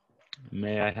Flora,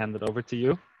 may I hand it over to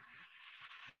you?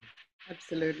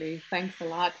 Absolutely. Thanks a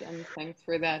lot. And thanks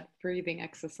for that breathing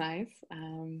exercise.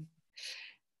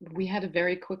 We had a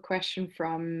very quick question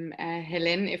from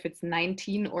Helen, if it's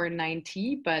 19 or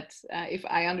 90, but if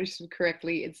I understood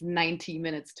correctly, it's 90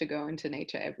 minutes to go into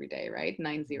nature every day, right?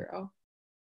 90.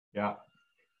 Yeah,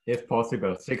 if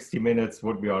possible, 60 minutes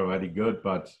would be already good,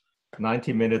 but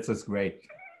 90 minutes is great.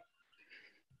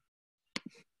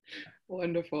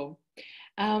 Wonderful.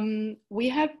 We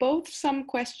have both some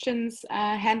questions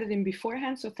handed in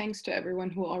beforehand, so thanks to everyone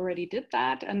who already did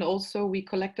that. And also we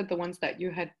collected the ones that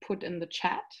you had put in the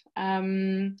chat.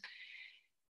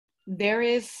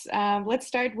 Let's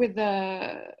start with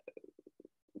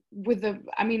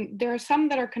there are some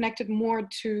that are connected more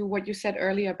to what you said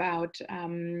earlier about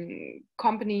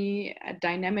company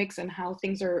dynamics and how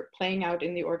things are playing out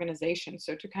in the organization.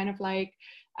 So to kind of like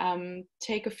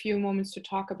take a few moments to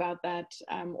talk about that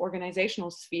organizational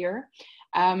sphere.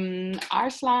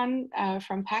 Arslan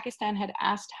from Pakistan had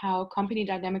asked how company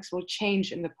dynamics will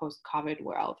change in the post-COVID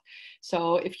world.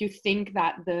 So if you think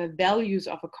that the values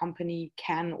of a company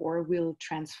can or will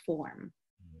transform.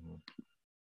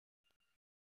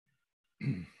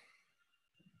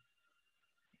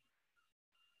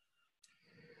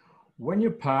 When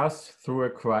you pass through a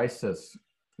crisis,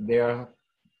 there are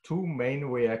two main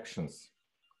reactions.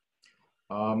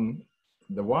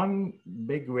 The one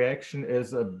big reaction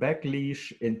is a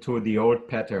backleash into the old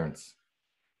patterns.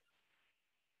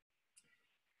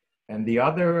 And the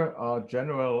other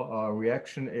general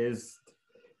reaction is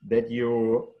that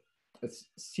you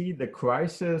see the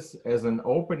crisis as an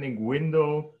opening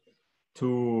window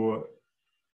to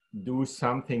do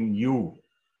something new.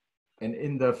 And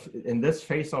in this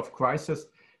phase of crisis,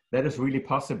 that is really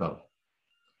possible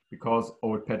because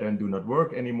old patterns do not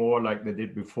work anymore like they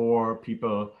did before.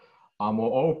 People are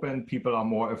more open, people are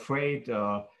more afraid,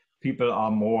 people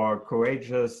are more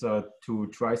courageous to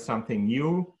try something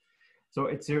new. So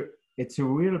it's a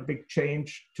real big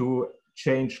change to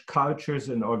change cultures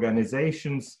and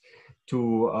organizations,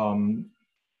 to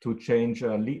change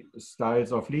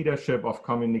styles of leadership, of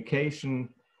communication.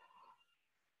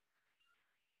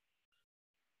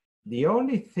 The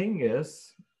only thing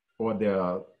is, or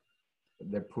the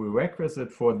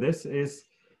prerequisite for this is,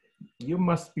 you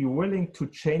must be willing to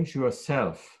change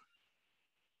yourself.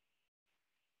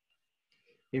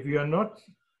 If you are not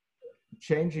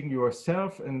changing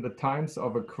yourself in the times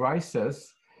of a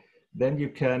crisis, then you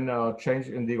can change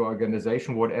in the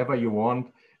organization whatever you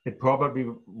want. It probably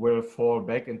will fall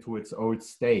back into its old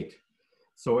state.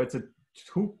 So it's a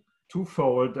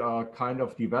twofold kind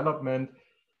of development.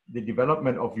 The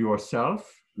development of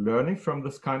yourself, learning from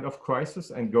this kind of crisis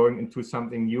and going into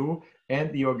something new,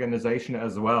 and the organization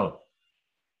as well.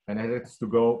 And it has to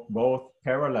go both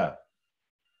parallel.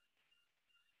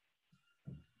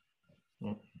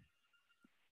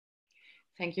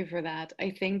 Thank you for that.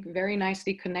 I think very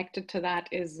nicely connected to that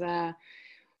is a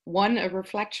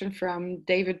reflection from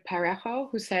David Parejo,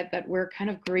 who said that we're kind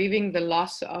of grieving the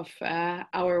loss of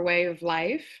our way of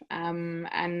life,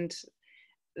 and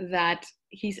that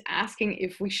he's asking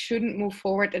if we shouldn't move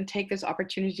forward and take this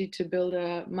opportunity to build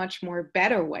a much more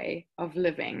better way of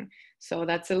living. So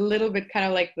that's a little bit kind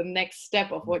of like the next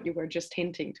step of what you were just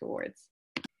hinting towards.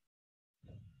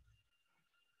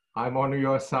 I'm on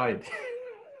your side.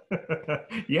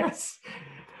 Yes.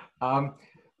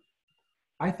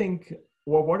 I think,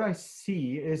 well, what I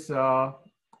see is a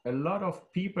lot of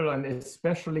people, and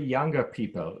especially younger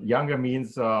people, younger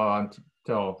means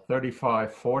until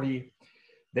 35, 40,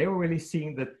 they were really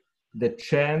seeing the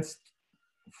chance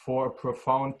for a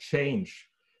profound change,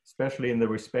 especially in the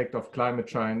respect of climate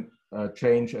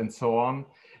change and so on,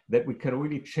 that we can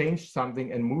really change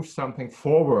something and move something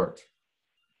forward.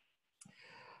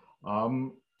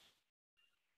 And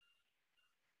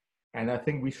I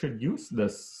think we should use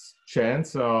this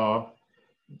chance.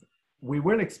 We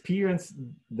will experience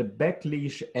the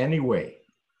backleash anyway.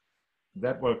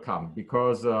 That will come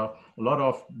because a lot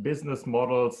of business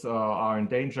models are in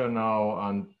danger now,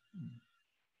 and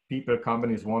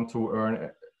companies want to earn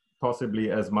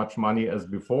possibly as much money as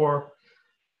before.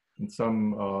 In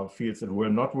some fields, it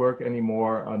will not work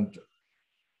anymore. And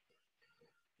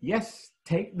yes,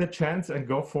 take the chance and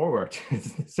go forward.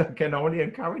 So I can only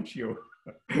encourage you.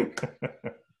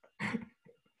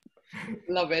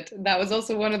 Love it. That was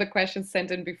also one of the questions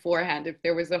sent in beforehand, if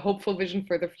there was a hopeful vision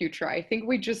for the future. I think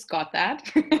we just got that.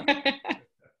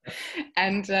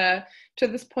 And to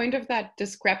this point of that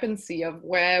discrepancy of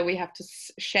where we have to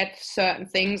shed certain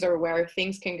things or where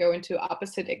things can go into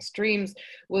opposite extremes,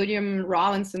 William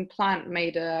Rawlinson Plant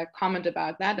made a comment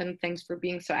about that. And thanks for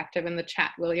being so active in the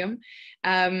chat, William.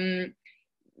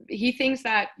 He thinks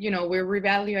that, you know, we're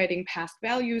reevaluating past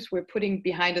values, we're putting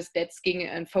behind us dead skin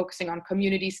and focusing on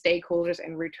community stakeholders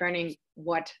and returning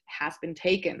what has been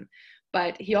taken.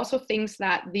 But he also thinks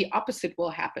that the opposite will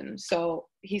happen. So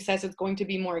he says it's going to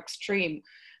be more extreme.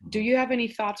 Do you have any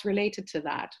thoughts related to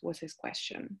that, was his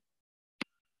question.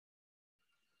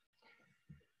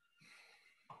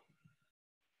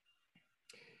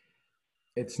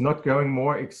 It's not going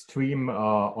more extreme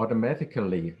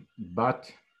automatically,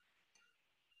 but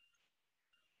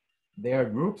there are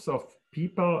groups of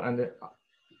people, and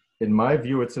in my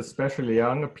view, it's especially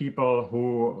younger people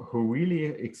who really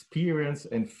experience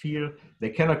and feel they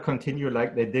cannot continue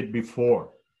like they did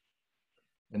before.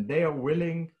 And they are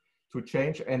willing to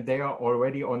change, and they are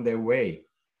already on their way.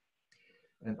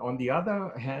 And on the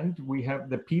other hand, we have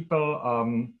the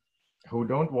people who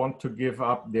don't want to give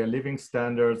up their living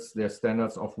standards, their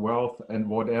standards of wealth and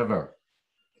whatever.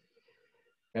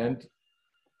 And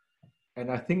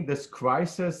I think this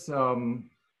crisis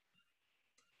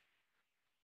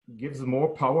gives more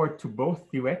power to both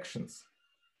directions.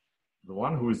 The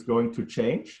one who is going to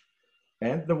change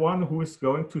and the one who is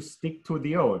going to stick to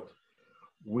the old.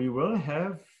 We will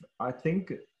have, I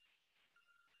think,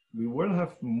 we will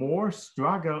have more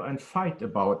struggle and fight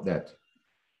about that.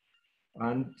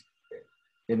 And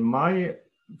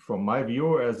from my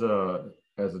view as a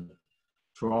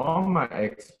trauma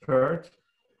expert,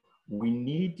 we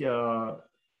need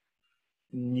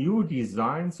new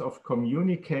designs of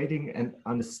communicating and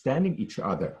understanding each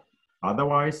other.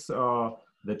 Otherwise,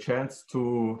 the chance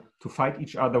to fight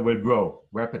each other will grow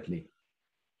rapidly.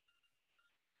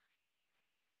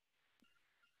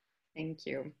 Thank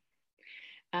you.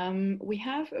 We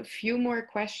have a few more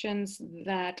questions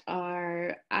that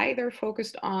are either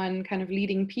focused on kind of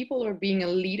leading people or being a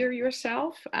leader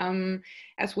yourself,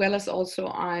 as well as also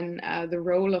on the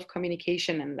role of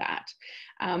communication in that.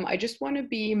 I just want to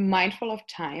be mindful of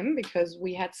time because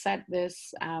we had set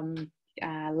this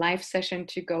live session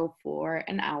to go for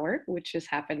an hour, which is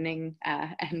happening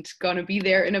and gonna be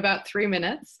there in about 3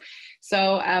 minutes.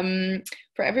 So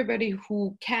for everybody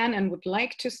who can and would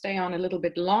like to stay on a little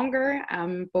bit longer,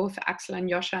 both Axel and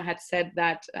Joscha had said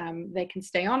that they can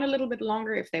stay on a little bit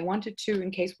longer if they wanted to,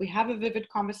 in case we have a vivid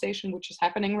conversation, which is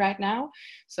happening right now.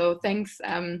 So thanks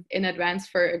in advance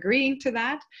for agreeing to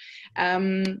that.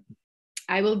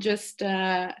 I will just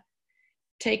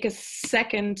take a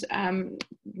second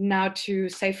now to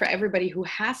say for everybody who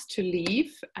has to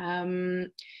leave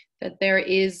that there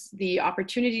is the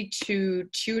opportunity to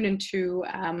tune into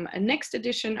a next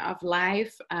edition of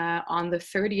Live on the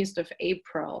 30th of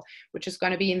April, which is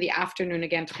going to be in the afternoon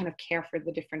again to kind of care for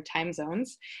the different time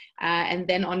zones, and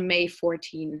then on May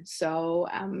 14. So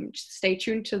stay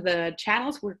tuned to the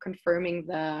channels. We're confirming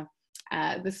the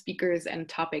speakers and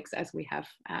topics as we have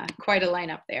quite a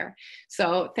lineup there.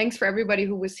 So thanks for everybody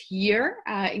who was here.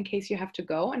 In case you have to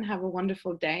go, and have a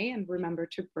wonderful day, and remember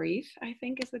to breathe, I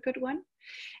think is a good one.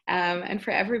 And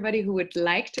for everybody who would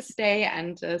like to stay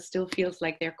and still feels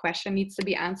like their question needs to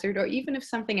be answered, or even if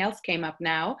something else came up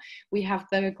now, we have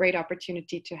the great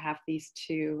opportunity to have these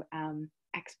two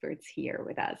experts here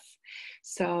with us.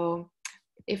 So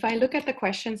if I look at the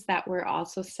questions that were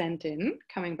also sent in,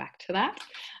 coming back to that,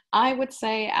 I would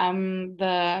say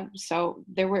so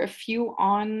there were a few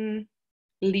on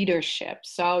leadership.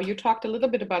 So you talked a little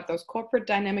bit about those corporate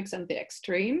dynamics and the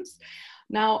extremes.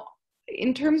 Now,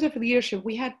 in terms of leadership,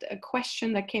 we had a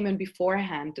question that came in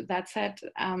beforehand that said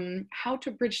how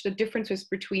to bridge the differences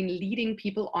between leading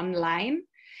people online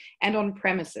and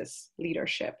on-premises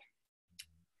leadership.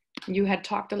 You had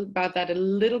talked about that a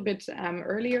little bit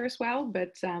earlier as well,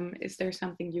 but is there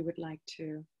something you would like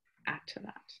to add to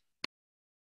that?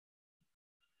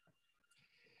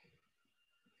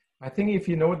 I think if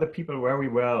you know the people very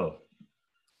well,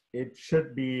 it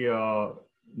should be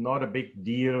not a big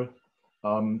deal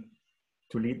to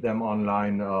lead them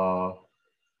online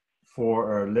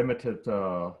for a limited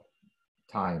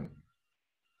time.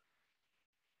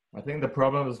 I think the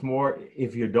problem is more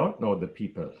if you don't know the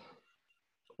people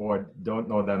or don't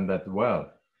know them that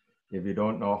well, if you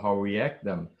don't know how to react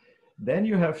them, then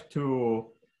you have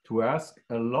to ask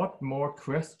a lot more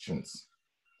questions.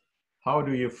 How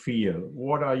do you feel?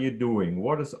 What are you doing?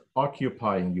 What is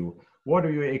occupying you? What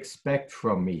do you expect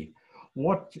from me?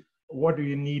 What do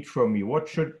you need from me? What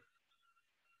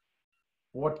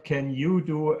can you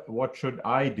do? What should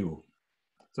I do?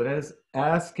 So that is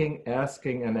asking,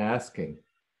 asking, and asking.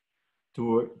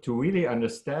 to really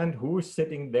understand who's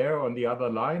sitting there on the other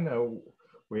line,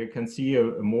 where you can see a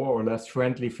more or less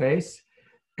friendly face,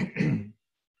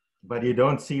 but you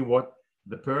don't see what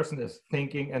the person is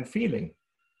thinking and feeling.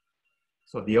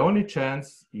 So the only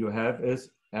chance you have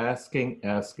is asking,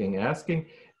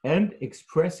 and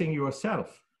expressing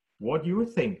yourself, what you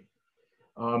think.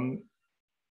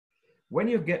 When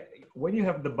you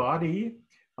have the body,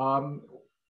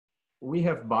 we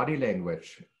have body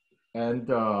language, and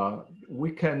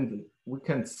we can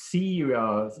see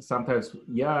sometimes,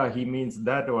 yeah, he means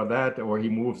that, or he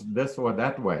moves this or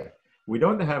that way. We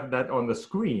don't have that on the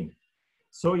screen.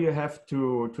 So you have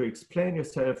to explain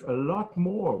yourself a lot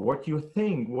more, what you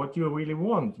think, what you really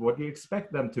want, what you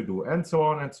expect them to do, and so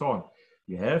on and so on.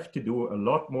 You have to do a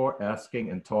lot more asking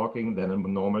and talking than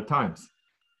in normal times.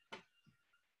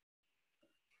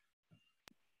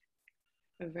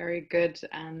 A very good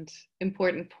and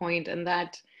important point, and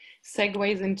that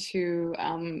segues into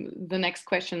the next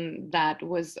question that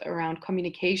was around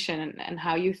communication and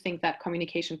how you think that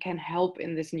communication can help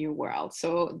in this new world.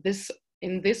 So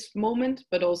in this moment,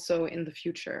 but also in the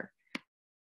future.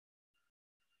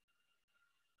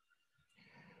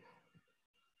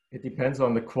 It depends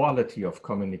on the quality of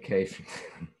communication.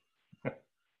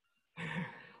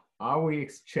 Are we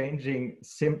exchanging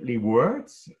simply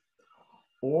words,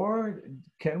 or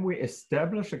can we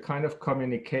establish a kind of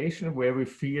communication where we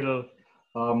feel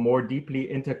more deeply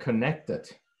interconnected?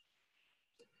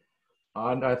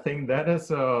 And I think that is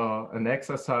an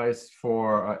exercise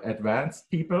for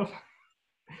advanced people.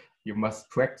 You must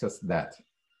practice that.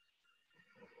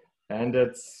 And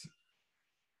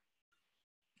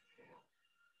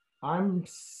I'm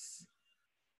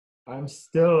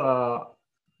still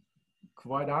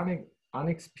quite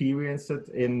unexperienced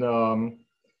in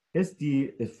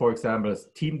for example, is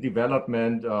team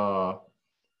development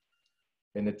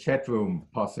in a chat room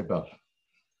possible?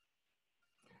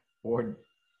 Or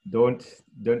don't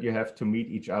you have to meet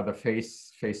each other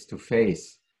face to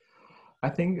face? I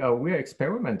think we're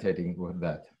experimenting with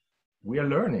that. We are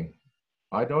learning.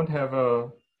 I don't have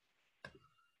a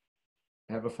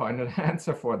final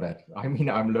answer for that. I mean,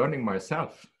 I'm learning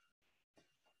myself.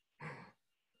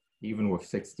 Even with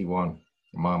 61,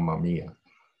 mamma mia.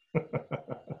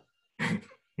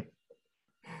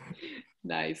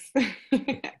 Nice.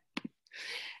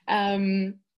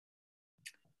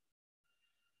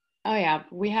 Oh yeah,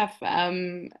 we have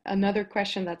another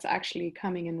question that's actually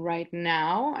coming in right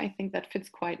now. I think that fits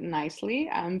quite nicely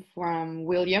from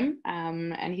William.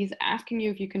 And he's asking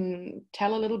you if you can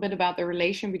tell a little bit about the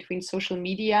relation between social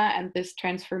media and this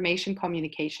transformation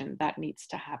communication that needs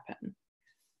to happen.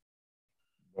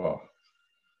 Wow.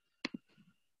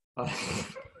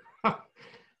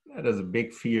 That is a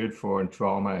big field for a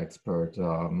trauma expert.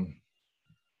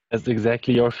 That's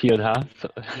exactly your field, huh?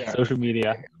 Yeah. Social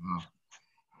media.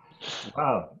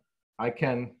 Well,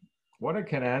 what I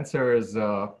can answer is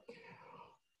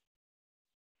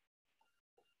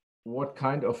what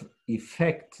kind of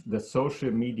effect the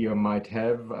social media might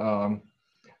have on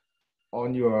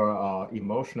your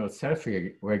emotional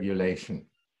self-regulation.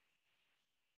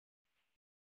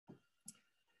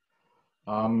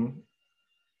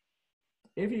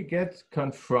 If you get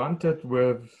confronted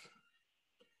with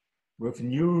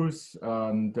news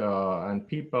and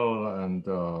people and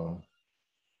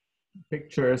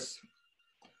pictures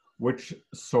which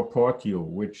support you,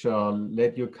 which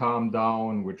let you calm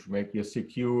down, which make you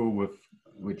secure,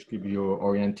 which give you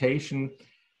orientation,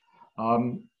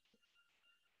 then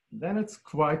it's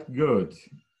quite good.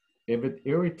 If it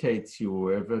irritates you,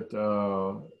 if it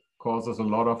causes a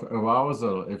lot of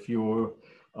arousal, if you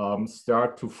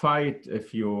start to fight,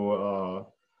 if you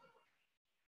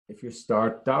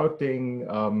start doubting,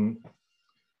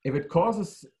 if it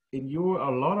causes in you a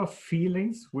lot of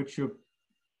feelings which you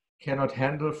cannot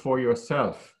handle for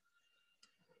yourself,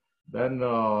 then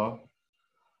I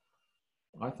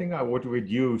think I would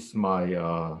reduce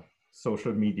my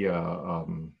social media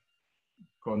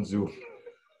consume.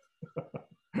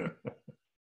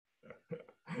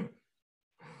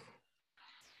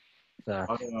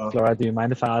 Flora, do you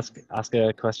mind if I ask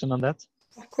a question on that?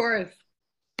 Of course.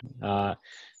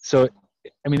 So,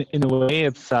 I mean, in a way,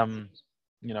 it's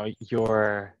you know,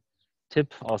 your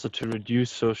tip also to reduce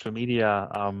social media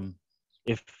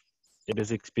if it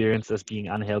is experienced as being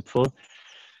unhelpful,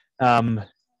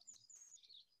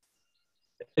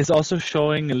 is also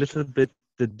showing a little bit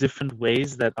the different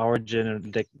ways that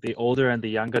the older and the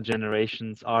younger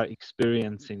generations are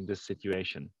experiencing this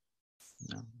situation.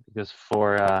 You know, because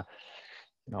for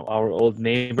you know, our old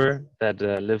neighbor that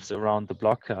lives around the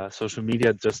block, social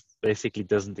media just basically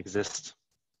doesn't exist.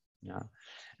 Yeah,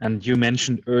 And you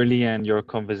mentioned earlier in your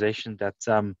conversation that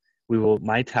we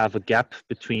might have a gap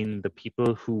between the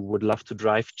people who would love to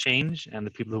drive change and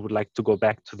the people who would like to go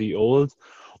back to the old,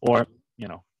 or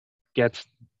get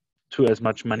to as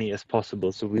much money as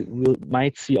possible. So we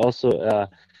might see also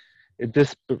a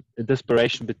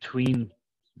desperation between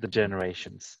the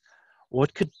generations.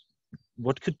 What could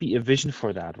be a vision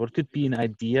for that? What could be an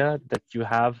idea that you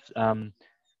have?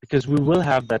 Because we will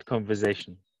have that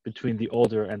conversation between the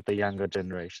older and the younger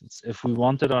generations, if we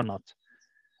want it or not.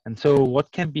 And so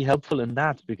what can be helpful in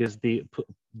that? Because the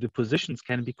positions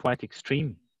can be quite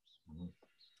extreme.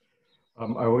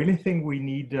 I really think we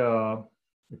need a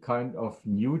kind of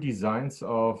new designs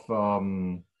of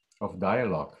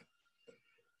dialogue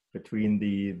between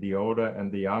the older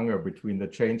and the younger, between the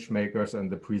change makers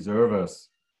and the preservers,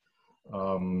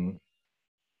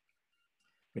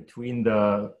 between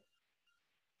the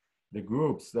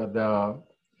groups that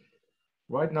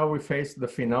right now we face the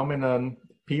phenomenon,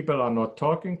 people are not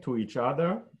talking to each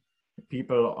other,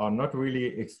 people are not really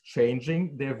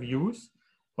exchanging their views,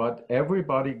 but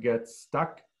everybody gets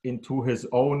stuck into his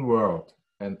own world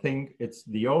and think it's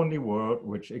the only world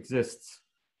which exists.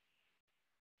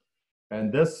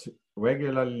 And this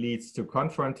regularly leads to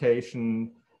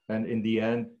confrontation and in the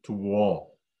end to war.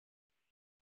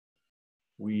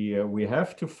 We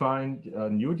have to find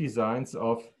new designs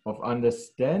of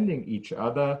understanding each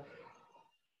other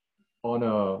on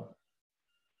a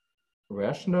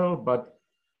rational but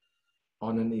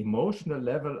on an emotional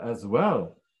level as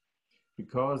well.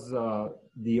 Because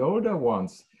the older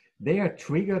ones, they are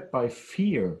triggered by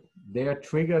fear. They are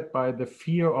triggered by the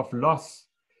fear of loss.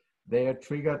 They are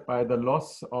triggered by the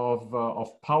loss of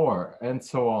power and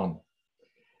so on.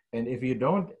 And if you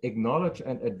don't acknowledge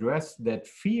and address that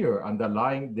fear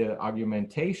underlying the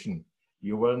argumentation,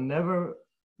 you will never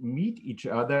meet each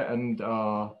other and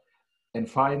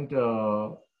find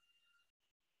a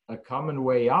common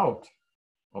way out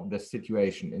of the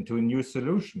situation into a new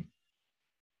solution.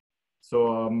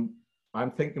 So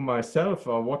I'm thinking myself,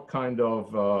 what kind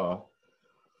of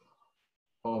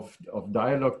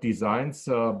dialogue designs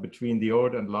between the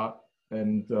old and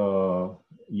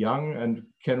young, and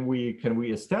can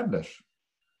we establish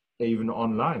even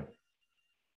online?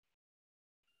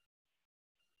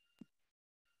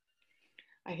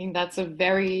 I think that's a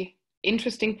very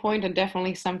interesting point and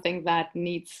definitely something that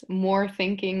needs more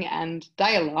thinking and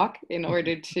dialogue in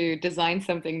order to design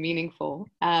something meaningful.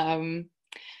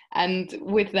 And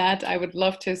with that, I would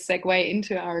love to segue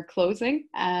into our closing.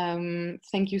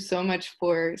 Thank you so much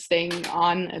for staying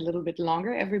on a little bit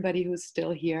longer, everybody who's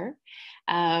still here.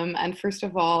 And first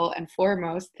of all and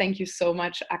foremost, thank you so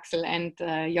much, Axel and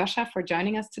Joscha, for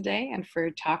joining us today and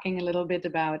for talking a little bit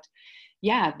about,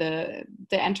 the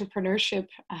entrepreneurship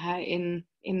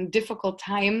in difficult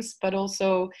times, but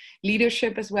also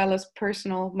leadership as well as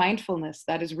personal mindfulness.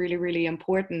 That is really, really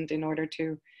important in order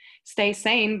to stay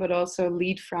sane, but also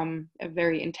lead from a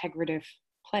very integrative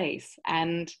place.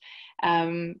 And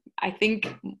I think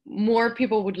more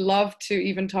people would love to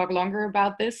even talk longer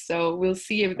about this. So we'll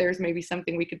see if there's maybe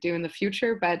something we could do in the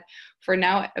future. But for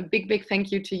now, a big, big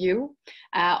thank you to you.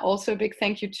 Also a big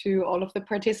thank you to all of the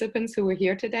participants who were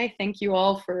here today. Thank you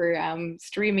all for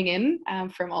streaming in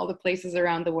from all the places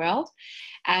around the world.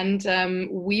 And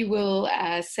we will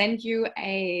send you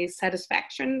a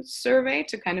satisfaction survey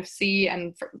to kind of see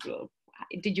and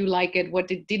did you like it? What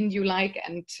didn't you like?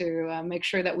 And to make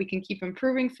sure that we can keep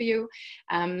improving for you.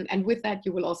 And with that,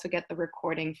 you will also get the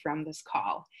recording from this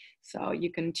call. So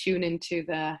you can tune into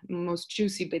the most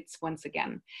juicy bits once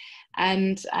again.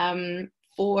 And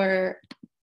for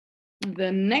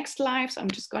the next lives,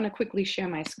 I'm just going to quickly share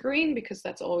my screen because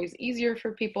that's always easier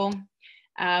for people.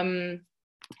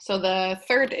 So the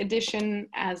third edition,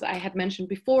 as I had mentioned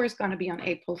before, is going to be on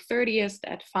April 30th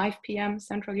at 5 p.m.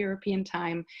 Central European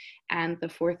time. And the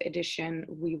fourth edition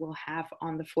we will have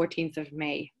on the 14th of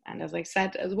May. And as I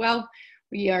said as well,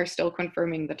 we are still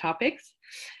confirming the topics.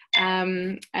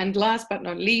 And last but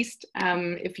not least,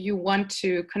 if you want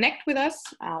to connect with us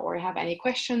or have any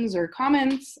questions or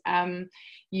comments,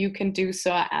 you can do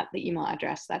so at the email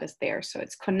address that is there. So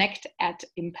it's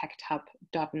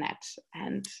connect@impacthub.net.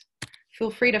 And feel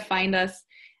free to find us,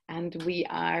 and we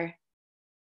are,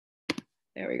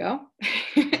 there we go.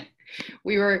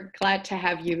 We were glad to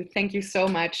have you. Thank you so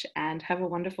much, and have a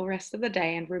wonderful rest of the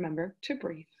day, and remember to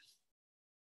breathe.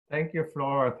 Thank you,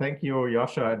 Flora. Thank you,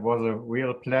 Joscha. It was a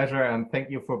real pleasure, and thank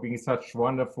you for being such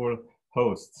wonderful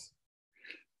hosts.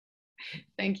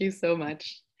 Thank you so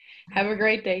much. Have a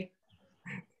great day.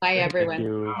 Bye, everyone. Thank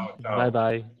you.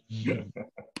 Bye-bye.